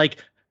 It's like,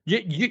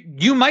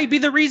 you might be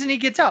the reason he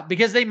gets out,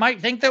 because they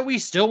might think that we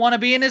still want to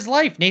be in his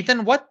life.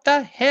 Nathan, what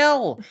the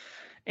hell?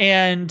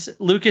 And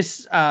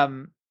Lucas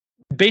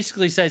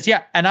basically says,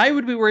 yeah, and I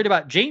would be worried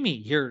about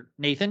Jamie here,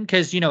 Nathan,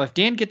 because, if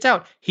Dan gets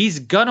out, he's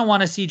going to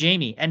want to see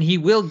Jamie, and he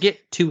will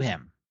get to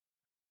him.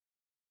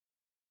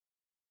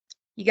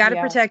 you got to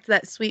Yeah. protect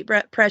that sweet,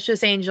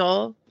 precious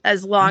angel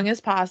as long as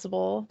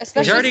possible.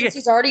 Especially since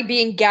he's already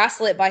being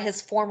gaslit by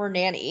his former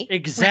nanny.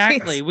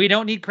 Exactly. We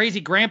don't need crazy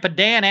Grandpa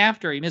Dan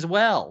after him as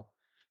well.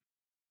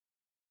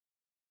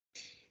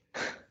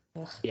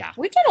 Yeah.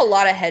 We've done a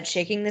lot of head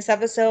shaking this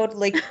episode,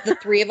 like the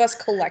three of us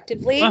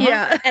collectively. Uh-huh.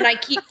 Yeah. And I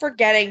keep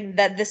forgetting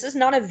that this is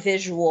not a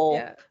visual.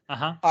 Yeah.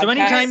 Uh-huh. Podcast. So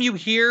anytime you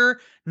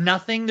hear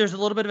nothing, there's a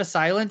little bit of a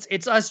silence.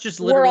 It's us just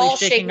We're literally all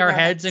shaking our heads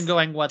heads. and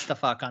going, what the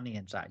fuck on the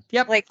inside?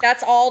 Yep. Like,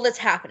 that's all that's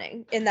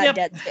happening in that Yep.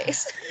 dead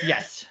space.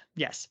 Yes.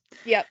 Yes.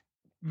 Yep.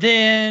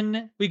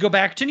 Then we go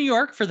back to New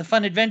York for the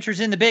fun adventures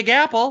in the Big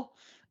Apple.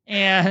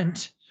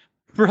 And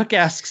Brooke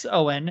asks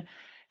Owen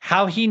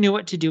how he knew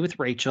what to do with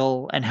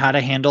Rachel and how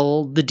to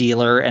handle the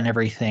dealer and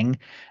everything.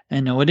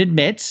 And Owen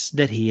admits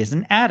that he is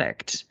an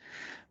addict,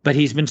 but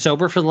he's been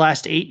sober for the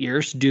last 8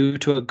 years due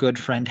to a good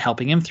friend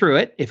helping him through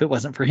it. If it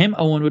wasn't for him,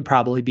 Owen would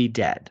probably be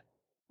dead.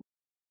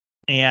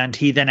 And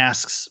he then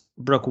asks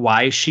Brooke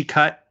why she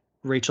cut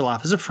Rachel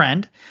off as a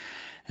friend.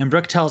 And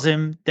Brooke tells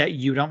him that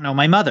you don't know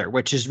my mother,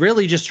 which is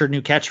really just her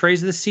new catchphrase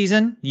this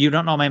season. You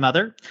don't know my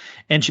mother.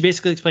 And she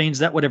basically explains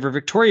that whatever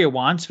Victoria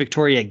wants,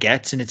 Victoria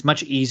gets. And it's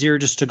much easier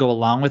just to go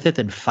along with it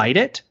than fight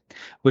it,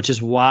 which is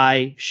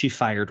why she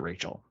fired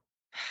Rachel.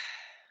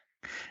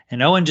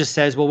 And Owen just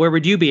says, well, where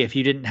would you be if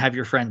you didn't have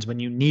your friends when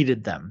you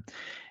needed them?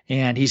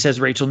 And he says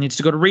Rachel needs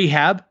to go to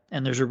rehab.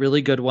 And there's a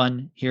really good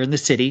one here in the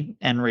city.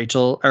 And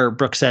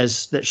Brooke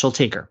says that she'll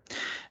take her.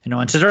 And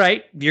Owen says, all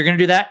right, you're going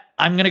to do that.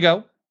 I'm going to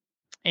go.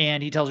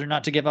 And he tells her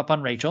not to give up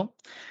on Rachel.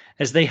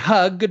 As they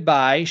hug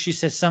goodbye, she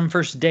says, some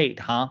first date,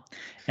 huh?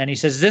 And he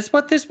says, is this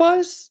what this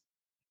was?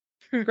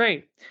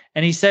 Great.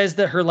 And he says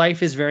that her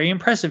life is very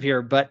impressive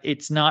here, but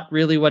it's not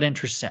really what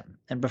interests him.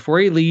 And before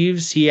he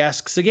leaves, he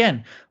asks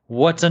again,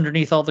 what's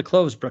underneath all the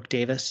clothes, Brooke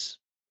Davis?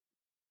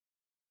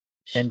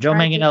 And Joe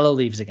Manganiello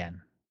leaves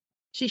again.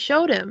 She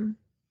showed him.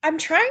 I'm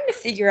trying to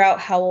figure out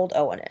how old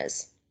Owen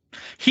is.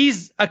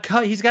 He's got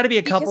to be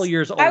a couple Because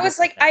years older. I was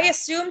like, I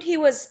assumed he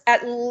was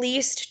at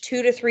least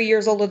 2 to 3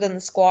 years older than the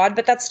squad,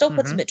 but that still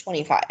puts him at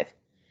 25.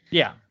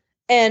 Yeah.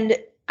 And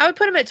I would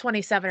put him at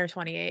 27 or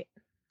 28.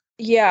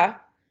 yeah,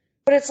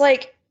 but it's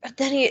like,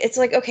 it's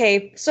like,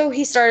 okay, so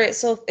he's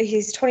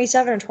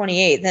 27 or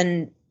 28,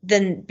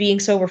 then being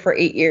sober for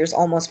 8 years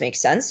almost makes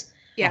sense.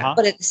 Yeah. Uh-huh.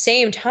 But at the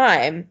same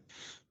time,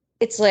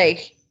 it's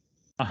like,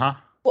 Uh-huh.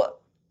 what?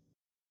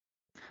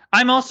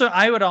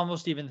 I would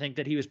almost even think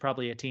that he was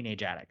probably a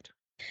teenage addict.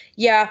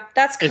 Yeah,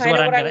 that's Is kind what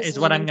of I'm what I gonna was is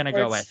what I'm leaning gonna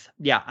go towards. with.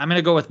 Yeah, I'm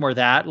gonna go with more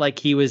that. Like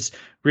he was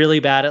really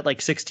bad at like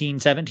 16,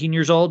 17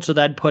 years old. So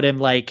that'd put him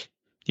like,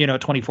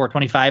 24,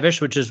 25-ish,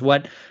 which is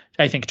what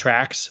I think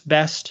tracks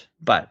best.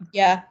 But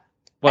Yeah,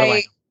 what do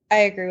I I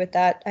agree with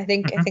that. I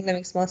think Mhm. that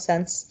makes most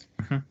sense.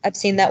 Mhm. I've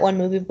seen that one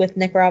movie with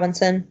Nick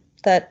Robinson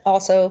that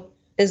also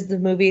is the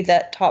movie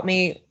that taught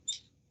me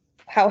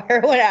how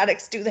heroin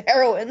addicts do the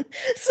heroin.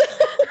 So,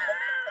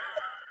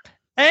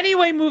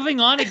 Anyway, moving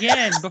on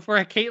again before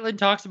Caitlin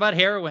talks about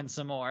heroin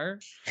some more.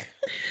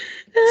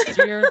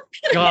 Dear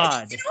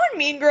God. you know in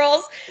Mean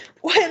Girls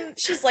when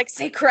she's like,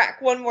 "Say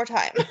crack one more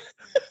time."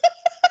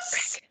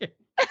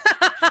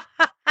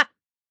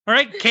 All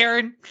right,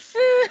 Karen.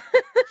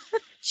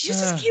 She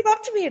just came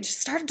up to me and just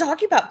started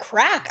talking about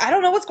crack. I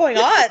don't know what's going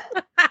on.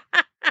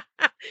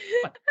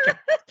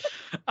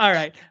 All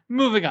right,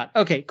 moving on.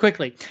 Okay,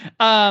 quickly.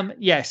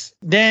 Yes.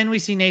 Then we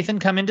see Nathan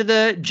come into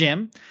the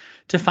gym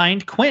to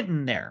find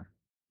Quentin there.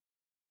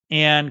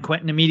 And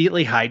Quentin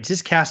immediately hides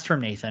his cast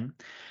from Nathan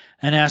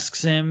and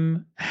asks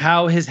him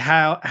how his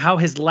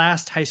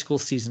last high school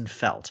season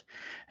felt.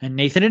 And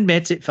Nathan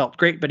admits it felt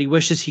great, but he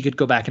wishes he could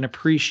go back and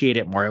appreciate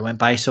it more. It went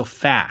by so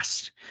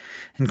fast.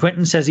 And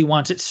Quentin says he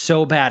wants it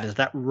so bad. Is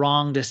that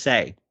wrong to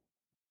say?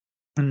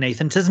 And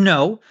Nathan says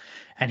no,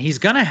 and he's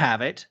going to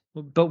have it.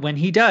 But when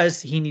he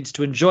does, he needs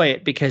to enjoy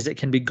it because it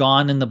can be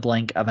gone in the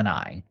blink of an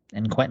eye.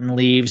 And Quentin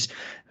leaves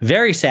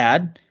very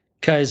sad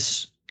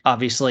because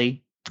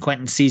obviously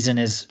Quentin's season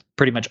is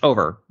pretty much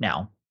over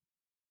now.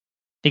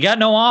 He got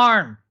no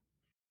arm.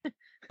 Well,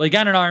 he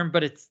got an arm,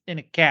 but it's in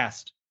a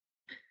cast.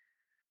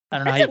 I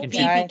don't know how you That's a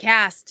can Yeah. beefy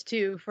cast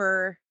too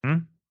for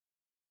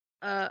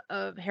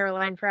a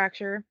hairline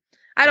fracture.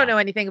 I don't know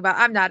anything about.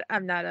 I'm not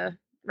a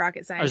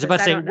rocket scientist. I was about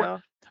to say, don't know.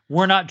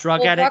 we're not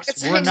drug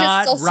addicts. We're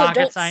not also rocket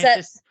don't set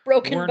scientists.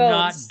 broken We're bones.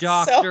 not so-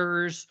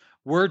 doctors.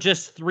 We're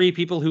just three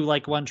people who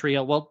like One Tree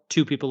Hill. Well,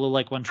 two people who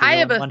like One Tree I Hill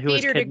have and a one who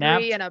was theater kidnapped.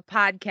 degree and a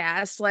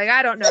podcast. Like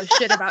I don't know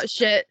shit about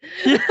shit.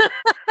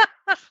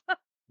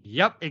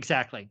 Yep,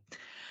 exactly.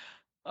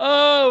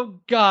 Oh,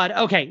 God.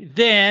 Okay,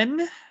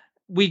 then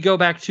we go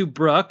back to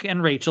Brooke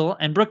and Rachel,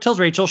 and Brooke tells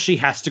Rachel she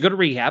has to go to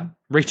rehab.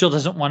 Rachel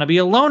doesn't want to be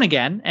alone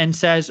again and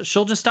says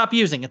she'll just stop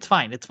using. It's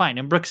fine. It's fine.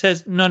 And Brooke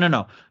says,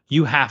 no.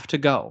 You have to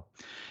go.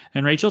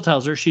 And Rachel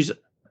tells her she's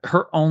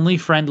her only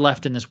friend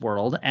left in this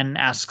world and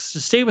asks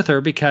to stay with her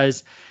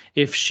because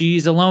if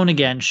she's alone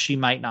again, she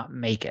might not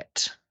make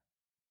it.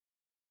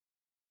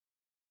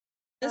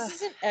 This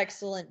is an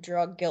excellent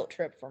drug guilt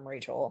trip from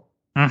Rachel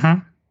Mm-hmm.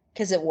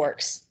 because it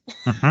works.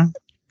 Mm-hmm.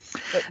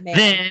 But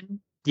man,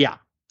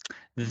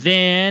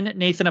 Then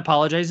Nathan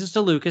apologizes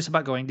to Lucas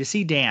about going to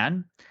see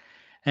Dan,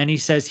 and he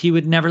says he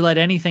would never let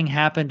anything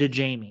happen to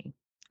Jamie.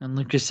 And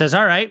Lucas says,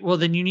 all right, well,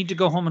 then you need to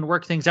go home and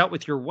work things out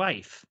with your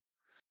wife.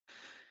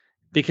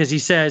 Because he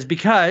says,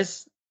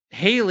 because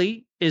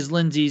Haley is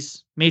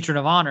Lindsay's matron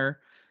of honor,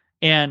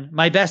 and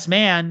my best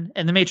man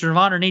and the matron of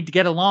honor need to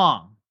get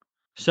along.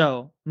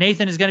 So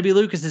Nathan is going to be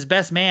Lucas's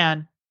best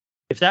man,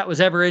 if that was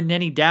ever in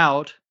any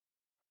doubt.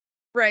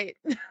 Right.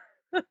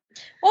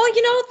 well,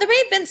 there may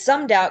have been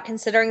some doubt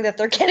considering that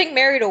they're getting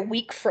married a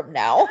week from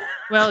now.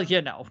 Well,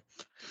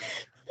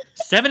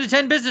 7 to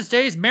 10 business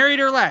days, married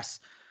or less.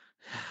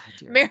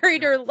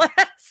 Married or less.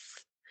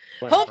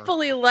 Whatever.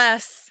 Hopefully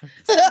less.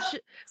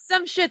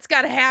 Some shit's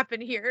got to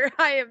happen here.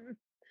 I am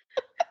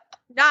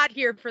not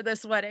here for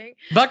this wedding.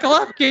 Buckle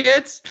up,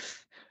 kids.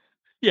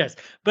 Yes.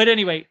 But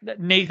anyway,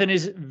 Nathan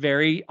is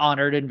very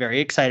honored and very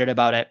excited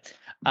about it.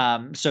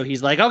 So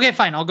he's like, okay,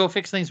 fine. I'll go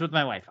fix things with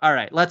my wife. All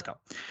right, let's go.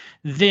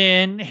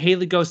 Then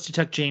Haley goes to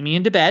tuck Jamie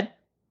into bed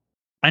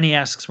and he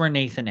asks where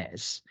Nathan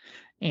is.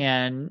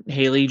 And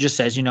Haley just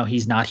says,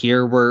 he's not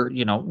here. We're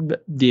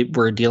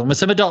dealing with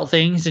some adult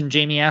things. And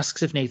Jamie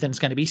asks if Nathan's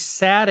going to be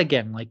sad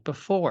again, like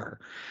before.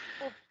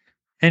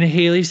 And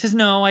Haley says,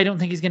 no, I don't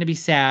think he's going to be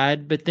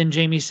sad. But then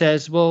Jamie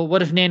says, well,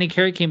 what if Nanny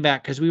Carey came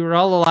back? Because we were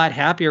all a lot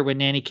happier when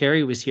Nanny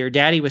Carey was here.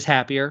 Daddy was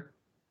happier.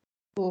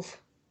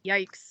 Oof.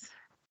 Yikes.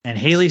 And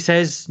Haley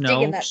says, no,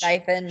 Digging that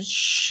knife in.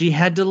 she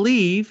had to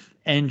leave.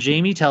 And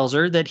Jamie tells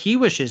her that he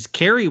wishes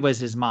Carey was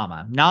his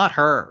mama, not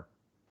her.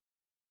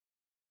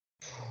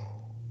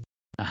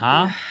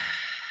 Uh-huh.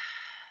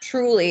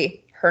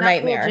 Truly her Not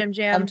nightmare cool, Jim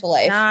Jam. come to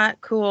life.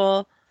 Not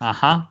cool.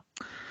 Uh-huh.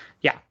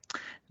 Yeah.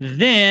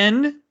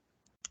 Then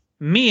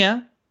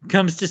Mia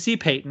comes to see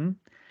Peyton,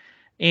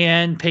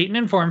 and Peyton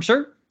informs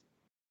her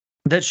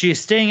that she is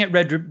staying at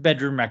Red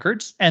Bedroom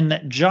Records and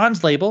that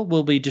John's label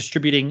will be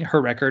distributing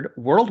her record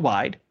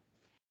worldwide.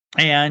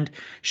 And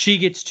she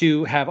gets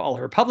to have all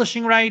her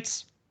publishing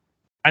rights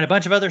and a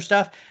bunch of other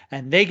stuff,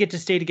 and they get to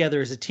stay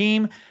together as a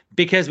team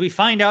because we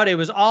find out it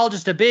was all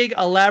just a big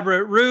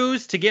elaborate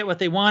ruse to get what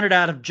they wanted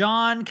out of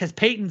John because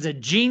Peyton's a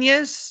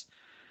genius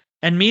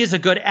and Mia's a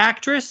good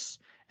actress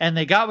and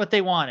they got what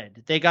they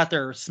wanted. They got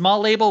their small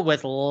label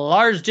with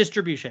large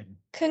distribution.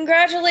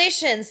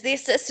 Congratulations, the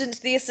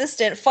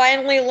assistant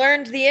finally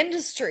learned the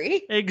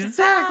industry.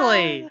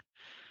 Exactly.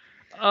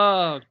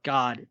 Oh,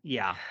 God.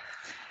 Yeah.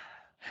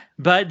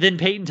 But then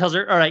Peyton tells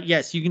her, all right,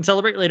 yes, you can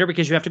celebrate later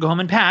because you have to go home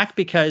and pack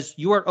because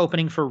you are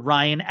opening for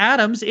Ryan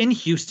Adams in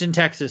Houston,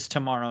 Texas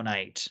tomorrow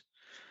night,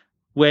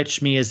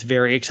 which me is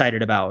very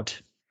excited about.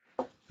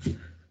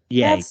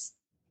 Yay. That's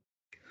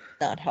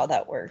not how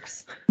that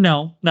works.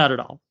 No, not at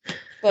all.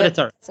 But it's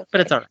all right. okay.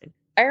 But it's all right.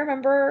 I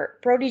remember,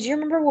 Brody, do you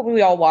remember when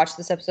we all watched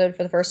this episode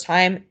for the first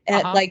time?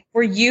 And like,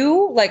 were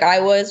you like I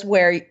was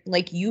where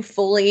like you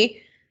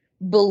fully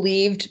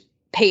believed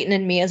Peyton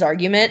and Mia's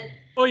argument?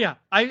 Oh yeah.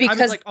 I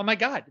was like, oh my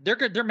God,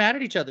 they're mad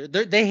at each other.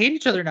 They hate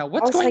each other now.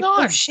 What's going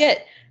on? Oh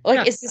shit.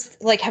 Like, is this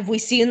like, have we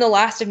seen the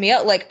last of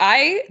Mia? Like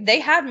they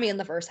had me in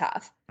the first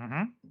half.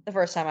 Mm-hmm. The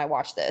first time I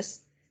watched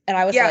this. And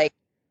I was like,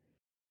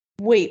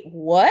 wait,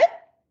 what?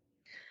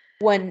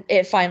 When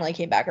it finally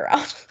came back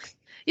around.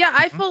 Yeah,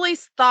 I fully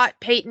thought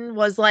Peyton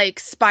was like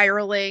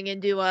spiraling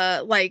into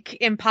a like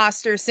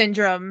imposter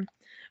syndrome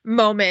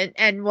moment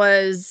and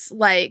was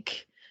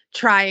like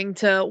trying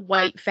to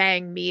white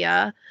fang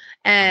Mia.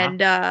 And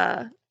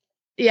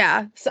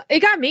yeah, so it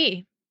got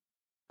me.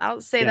 I'll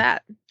say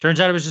that.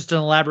 Turns out it was just an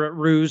elaborate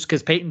ruse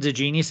because Peyton's a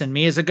genius and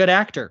Mia's a good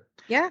actor.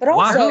 Yeah. But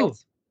also, Wahoo.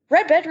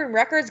 Red Bedroom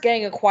Records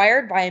getting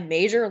acquired by a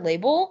major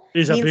label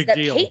is a means big that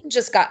deal. Peyton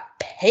just got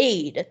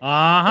paid.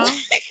 Uh-huh.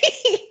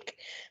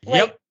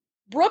 Like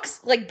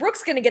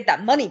Brooke's gonna get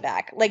that money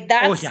back. Like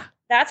that's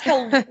that's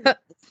how this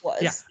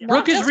was. Yeah. Not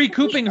Brooke is just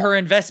recouping Mia. her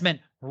investment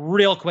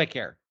real quick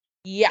here.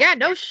 Yeah,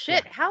 no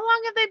shit. How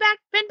long have they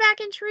been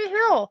back in Tree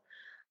Hill?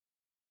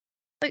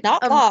 Like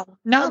Not long.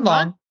 Not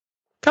long.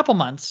 Couple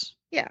months.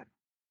 Yeah.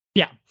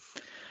 Yeah.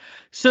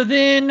 So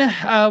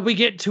then we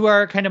get to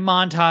our kind of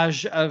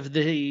montage of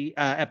the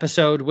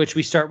episode, which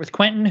we start with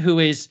Quentin, who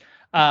is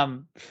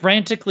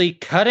frantically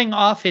cutting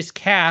off his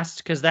cast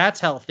because that's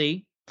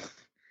healthy.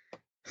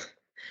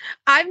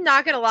 I'm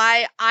not gonna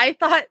lie. I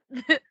thought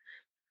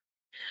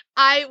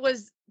I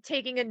was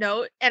taking a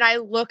note and I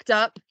looked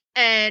up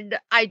and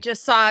I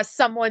just saw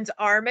someone's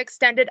arm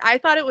extended. I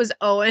thought it was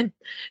Owen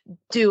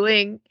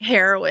doing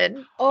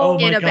heroin Oh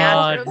in my a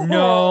God. bathroom.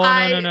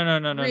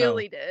 No.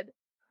 Really did.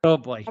 Oh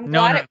boy. I'm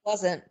glad it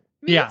wasn't.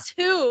 Me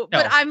too.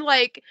 But No. I'm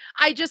like,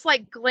 I just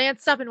like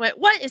glanced up and went,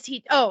 what is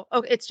he? Oh,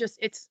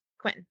 it's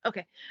Quentin.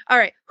 Okay. All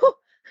right. Whew.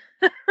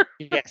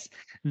 Yes.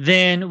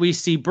 Then we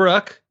see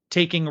Brooke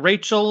taking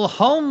Rachel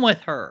home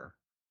with her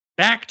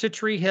back to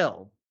Tree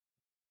Hill.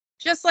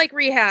 Just like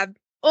rehab.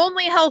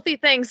 Only healthy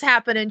things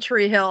happen in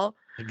Tree Hill.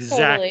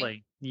 Exactly.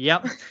 Totally.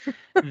 Yep.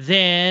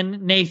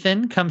 Then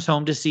Nathan comes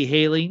home to see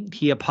Haley.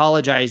 He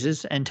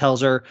apologizes and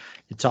tells her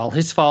it's all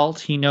his fault.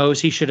 He knows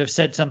he should have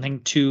said something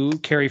to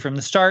Carrie from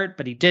the start,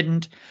 but he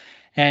didn't.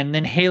 And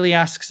then Haley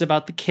asks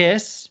about the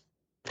kiss,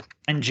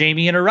 and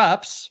Jamie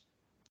interrupts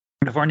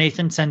before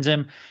Nathan sends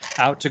him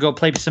out to go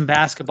play some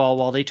basketball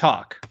while they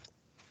talk.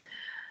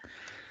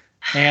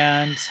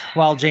 And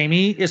while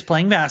Jamie is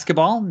playing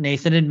basketball,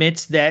 Nathan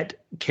admits that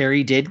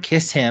Carrie did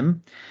kiss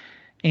him,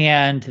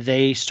 and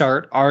they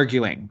start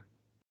arguing.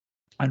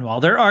 And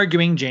while they're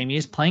arguing, Jamie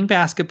is playing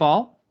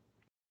basketball,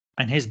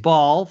 and his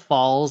ball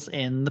falls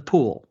in the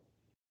pool.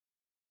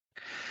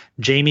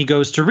 Jamie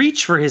goes to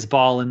reach for his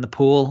ball in the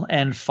pool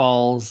and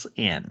falls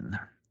in.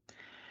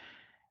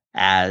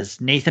 As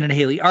Nathan and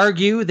Haley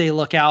argue, they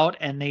look out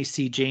and they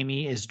see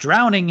Jamie is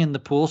drowning in the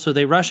pool, so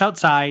they rush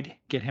outside,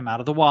 get him out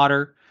of the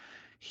water.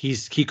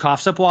 He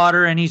coughs up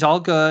water and he's all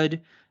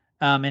good.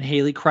 And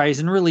Haley cries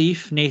in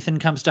relief. Nathan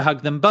comes to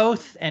hug them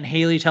both, and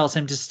Haley tells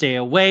him to stay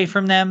away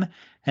from them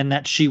and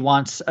that she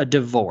wants a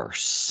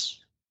divorce.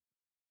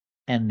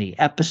 And the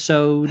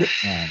episode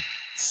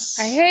ends.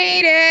 I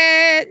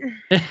hate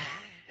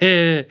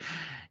it.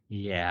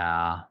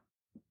 Yeah.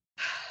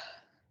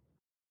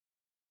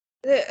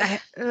 This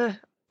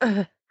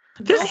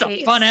is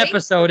a fun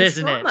episode,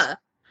 isn't it?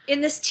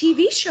 In this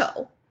TV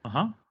show.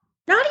 Uh-huh.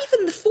 Not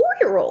even the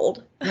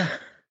 4-year-old. Yeah.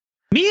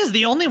 Mia's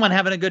the only one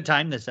having a good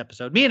time this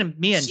episode. Mia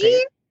and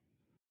Peyton.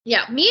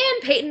 Yeah, Mia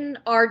and Peyton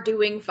are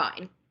doing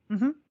fine.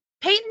 Mm-hmm.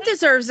 Peyton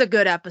deserves a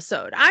good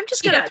episode. I'm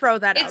just going to throw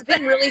that out. It's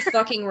been really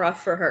fucking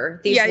rough for her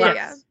these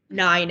last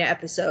 9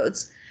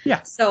 episodes.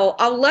 Yeah. So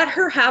I'll let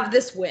her have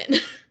this win.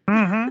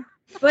 Mm-hmm.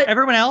 But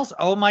everyone else,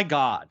 oh my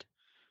God.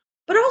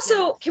 But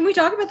also, can we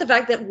talk about the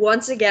fact that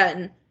once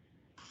again,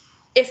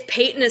 if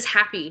Peyton is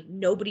happy,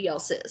 nobody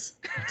else is?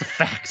 It's a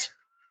fact.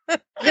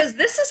 Because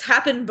this has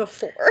happened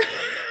before.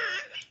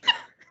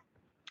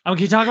 Can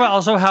you talk about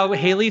also how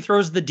Haley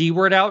throws the D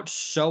word out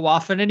so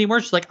often anymore?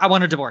 She's like, I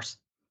want a divorce.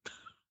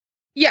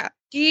 Yeah.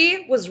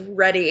 She was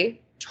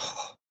ready.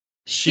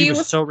 She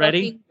was so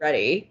ready.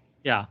 Ready.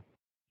 Yeah.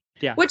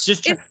 Yeah. Which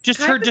just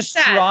her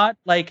distraught,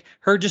 like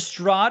her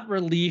distraught,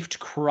 relieved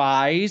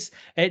cries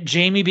at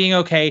Jamie being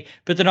okay,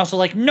 but then also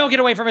like, no, get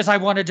away from us. I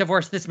want to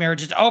divorce. This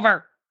marriage is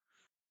over.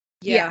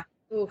 Yeah.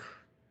 Oof.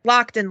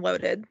 Locked and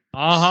loaded.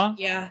 Uh-huh.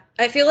 Yeah.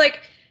 I feel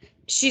like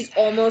she's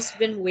almost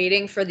been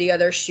waiting for the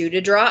other shoe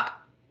to drop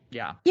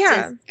Yeah.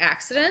 Yeah. since the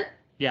accident.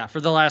 Yeah. For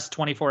the last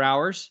 24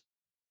 hours.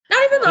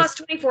 Not even the last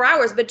 24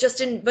 hours, but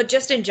just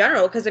in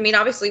general. Because I mean,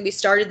 obviously, we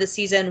started the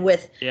season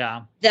with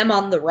Yeah. them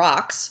on the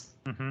rocks,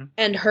 Mm-hmm.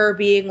 and her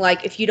being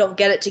like, "If you don't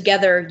get it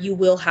together, you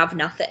will have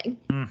nothing."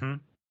 Mm-hmm.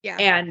 Yeah.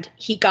 And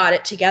he got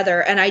it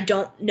together, and I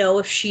don't know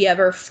if she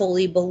ever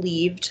fully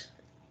believed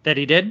That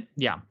he did?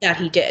 Yeah. that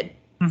he did.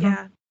 Mhm.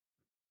 Yeah.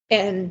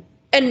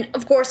 And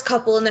of course,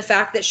 couple in the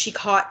fact that she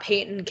caught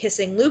Peyton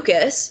kissing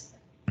Lucas.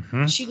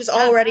 Mhm. She was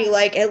already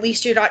like, at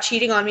least you're not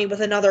cheating on me with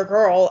another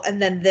girl,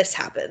 and then this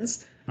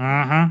happens.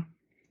 Mhm.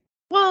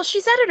 Well, she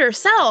said it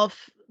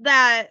herself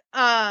that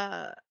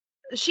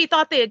she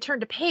thought they had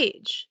turned a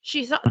page.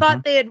 She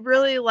thought they had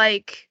really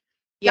like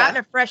gotten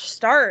a fresh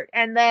start,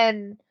 and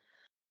then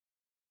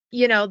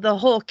the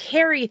whole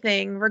Carrie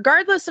thing,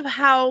 regardless of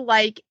how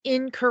like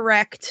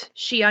incorrect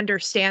she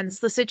understands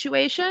the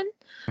situation,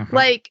 Mhm.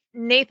 like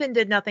Nathan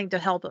did nothing to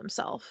help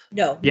himself.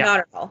 No, Yeah. not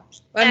at all.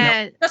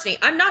 And Trust me,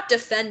 I'm not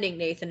defending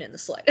Nathan in the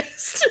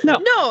slightest. No.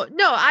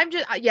 no, I'm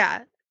just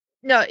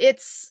no,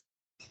 it's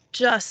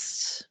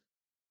just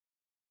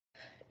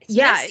It's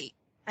yeah, messy.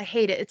 I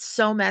hate it. It's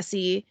so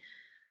messy.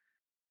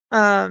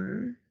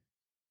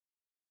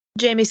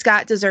 Jamie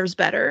Scott deserves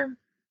better.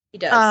 He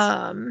does.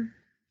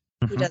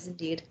 He Mhm. does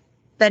indeed.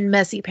 Than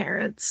messy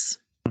parents.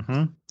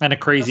 Mhm. And a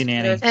crazy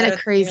nanny. And a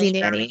crazy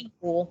nanny.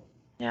 Cool.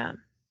 Yeah.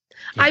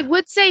 Yeah. I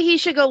would say he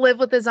should go live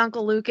with his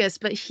Uncle Lucas,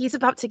 but he's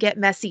about to get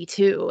messy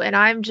too. And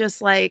I'm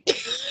just like,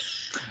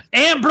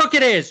 And Brooke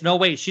it is. No,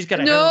 wait. She's got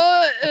a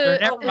no,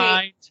 Never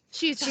mind.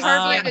 she's She's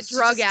harboring a yes.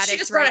 drug addict. She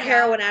just brought a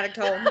heroin addict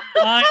home.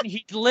 Fine.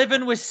 He's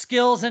living with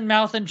Skills and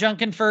Mouth and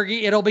Junk and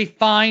Fergie. It'll be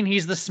fine.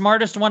 He's the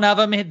smartest one of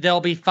them. They'll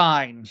be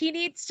fine. He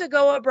needs to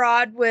go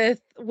abroad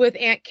with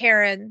Aunt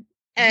Karen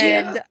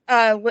and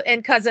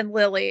and cousin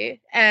Lily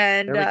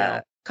and There we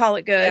go. call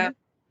it good.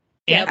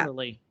 Yeah. Aunt Yeah.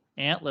 Lily.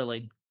 Aunt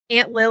Lily.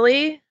 Aunt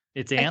Lily.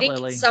 It's I Aunt think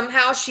Lily.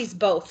 somehow she's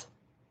both.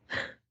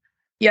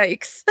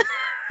 Yikes.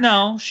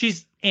 No,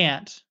 she's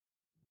Aunt.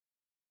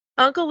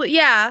 Uncle.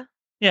 Yeah.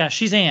 Yeah,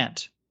 she's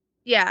Aunt.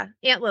 Yeah.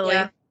 Aunt Lily.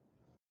 Yeah.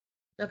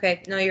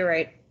 Okay, no, you're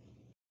right.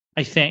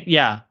 I think.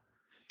 Yeah.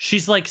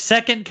 She's like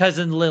second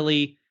cousin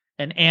Lily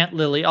and Aunt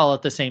Lily all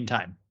at the same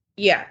time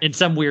Yeah. in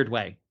some weird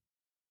way.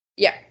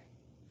 Yeah.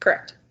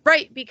 Correct.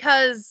 Right,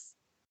 because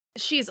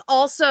she's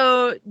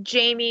also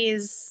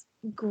Jamie's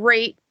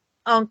great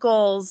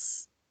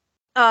uncle's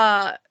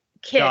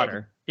kid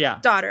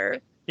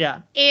Daughter.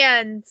 Yeah.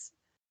 and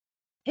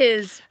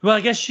his Well,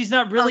 I guess she's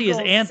not really his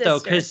Uncle's aunt though,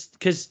 sister.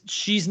 because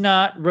she's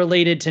not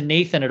related to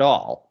Nathan at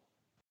all.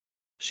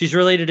 She's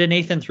related to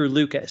Nathan through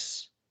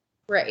Lucas.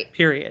 Right.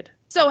 Period.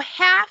 so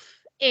half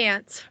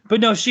aunt. But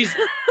no, she's.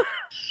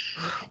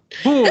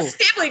 Ooh, This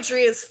family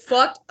tree is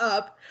fucked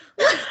up.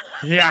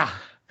 yeah.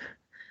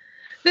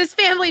 This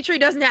family tree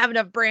doesn't have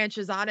enough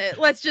branches on it.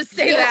 Let's just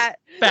say Yeah. that.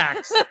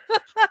 Facts.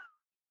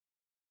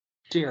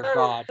 Dear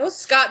God. Those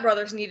Scott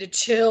brothers need to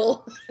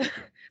chill. And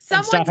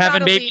Someone's stop having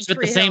gotta babies leave with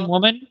the Tree same Hill.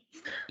 woman.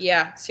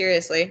 Yeah,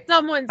 seriously.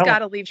 Someone's Hello. got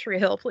to leave Tree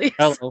Hill, please.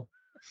 Hello.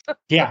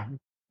 Yeah.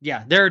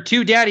 Yeah. There are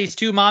two daddies,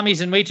 two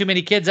mommies, and way too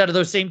many kids out of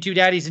those same two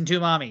daddies and two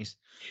mommies.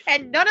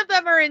 And none of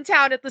them are in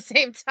town at the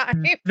same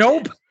time.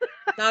 Nope.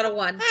 Not a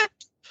one.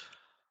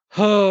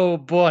 Oh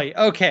boy.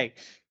 Okay.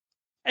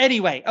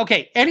 Anyway,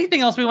 okay.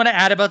 Anything else we want to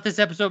add about this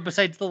episode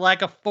besides the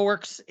lack of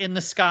forks in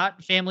the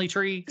Scott family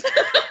tree?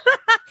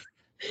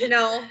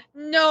 No.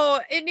 No,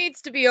 it needs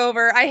to be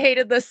over. I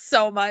hated this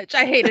so much.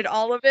 I hated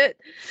all of it.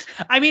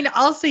 I mean,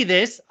 I'll say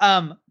this.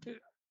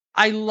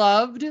 I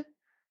loved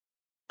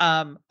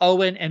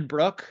Owen and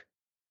Brooke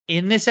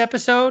in this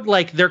episode.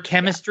 Like their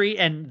chemistry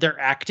and their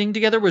acting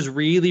together was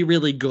really,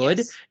 really good.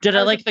 Yes. Did I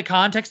I was- like the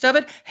context of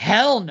it?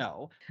 Hell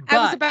no. I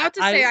was But about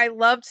to say I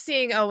loved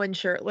seeing Owen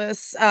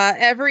shirtless.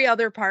 Every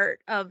other part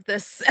of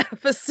this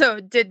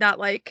episode did not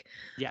like.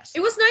 yes. It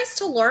was nice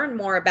to learn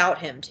more about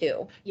him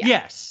too.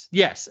 Yeah.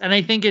 Yes. And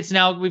I think it's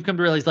now we've come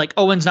to realize like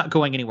Owen's not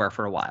going anywhere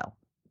for a while.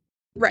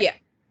 Right. Yeah.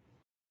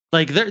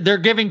 Like they're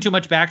giving too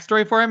much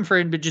backstory for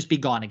him to just be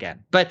gone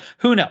again. But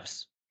who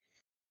knows?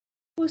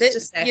 Who's Thi- to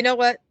say? You know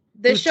what?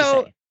 This Who's to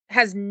show say?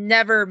 has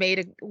never made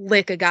a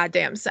lick of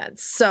goddamn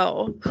sense.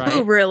 So who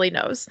Right. really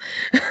knows?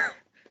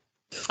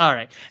 All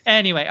right.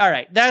 Anyway, all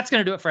right. That's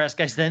going to do it for us,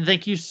 guys. Then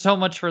thank you so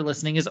much for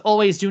listening. As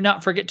always, do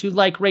not forget to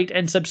like, rate,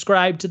 and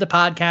subscribe to the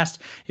podcast.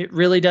 It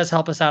really does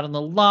help us out in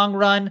the long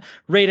run.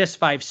 Rate us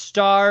 5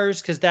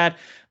 stars because that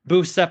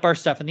boosts up our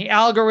stuff in the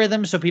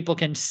algorithm so people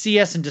can see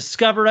us and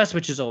discover us,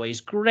 which is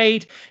always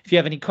great. If you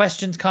have any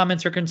questions,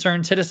 comments, or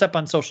concerns, hit us up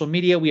on social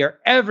media. We are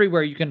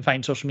everywhere you can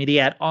find social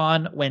media at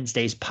On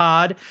Wednesdays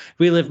Pod.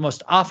 We live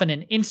most often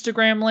in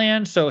Instagram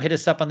land, so hit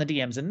us up on the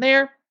DMs in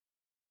there.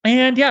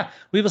 And yeah,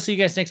 we will see you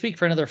guys next week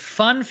for another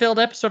fun-filled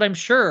episode, I'm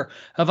sure,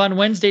 of On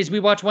Wednesdays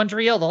We Watch One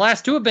Tree Hill. The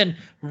last 2 have been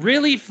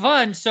really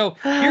fun, so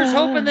here's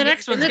hoping the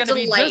next It's one's a going to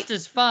be delight. just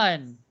as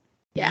fun.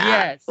 Yeah.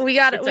 Yes. We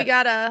got It's we a-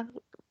 got a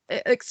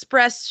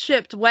express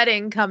shipped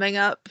wedding coming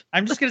up.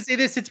 I'm just going to say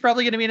this. It's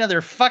probably going to be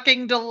another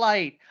fucking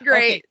delight.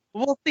 Great. Okay,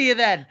 we'll see you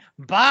then.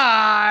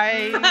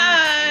 Bye.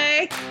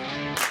 Bye.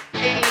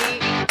 Hey.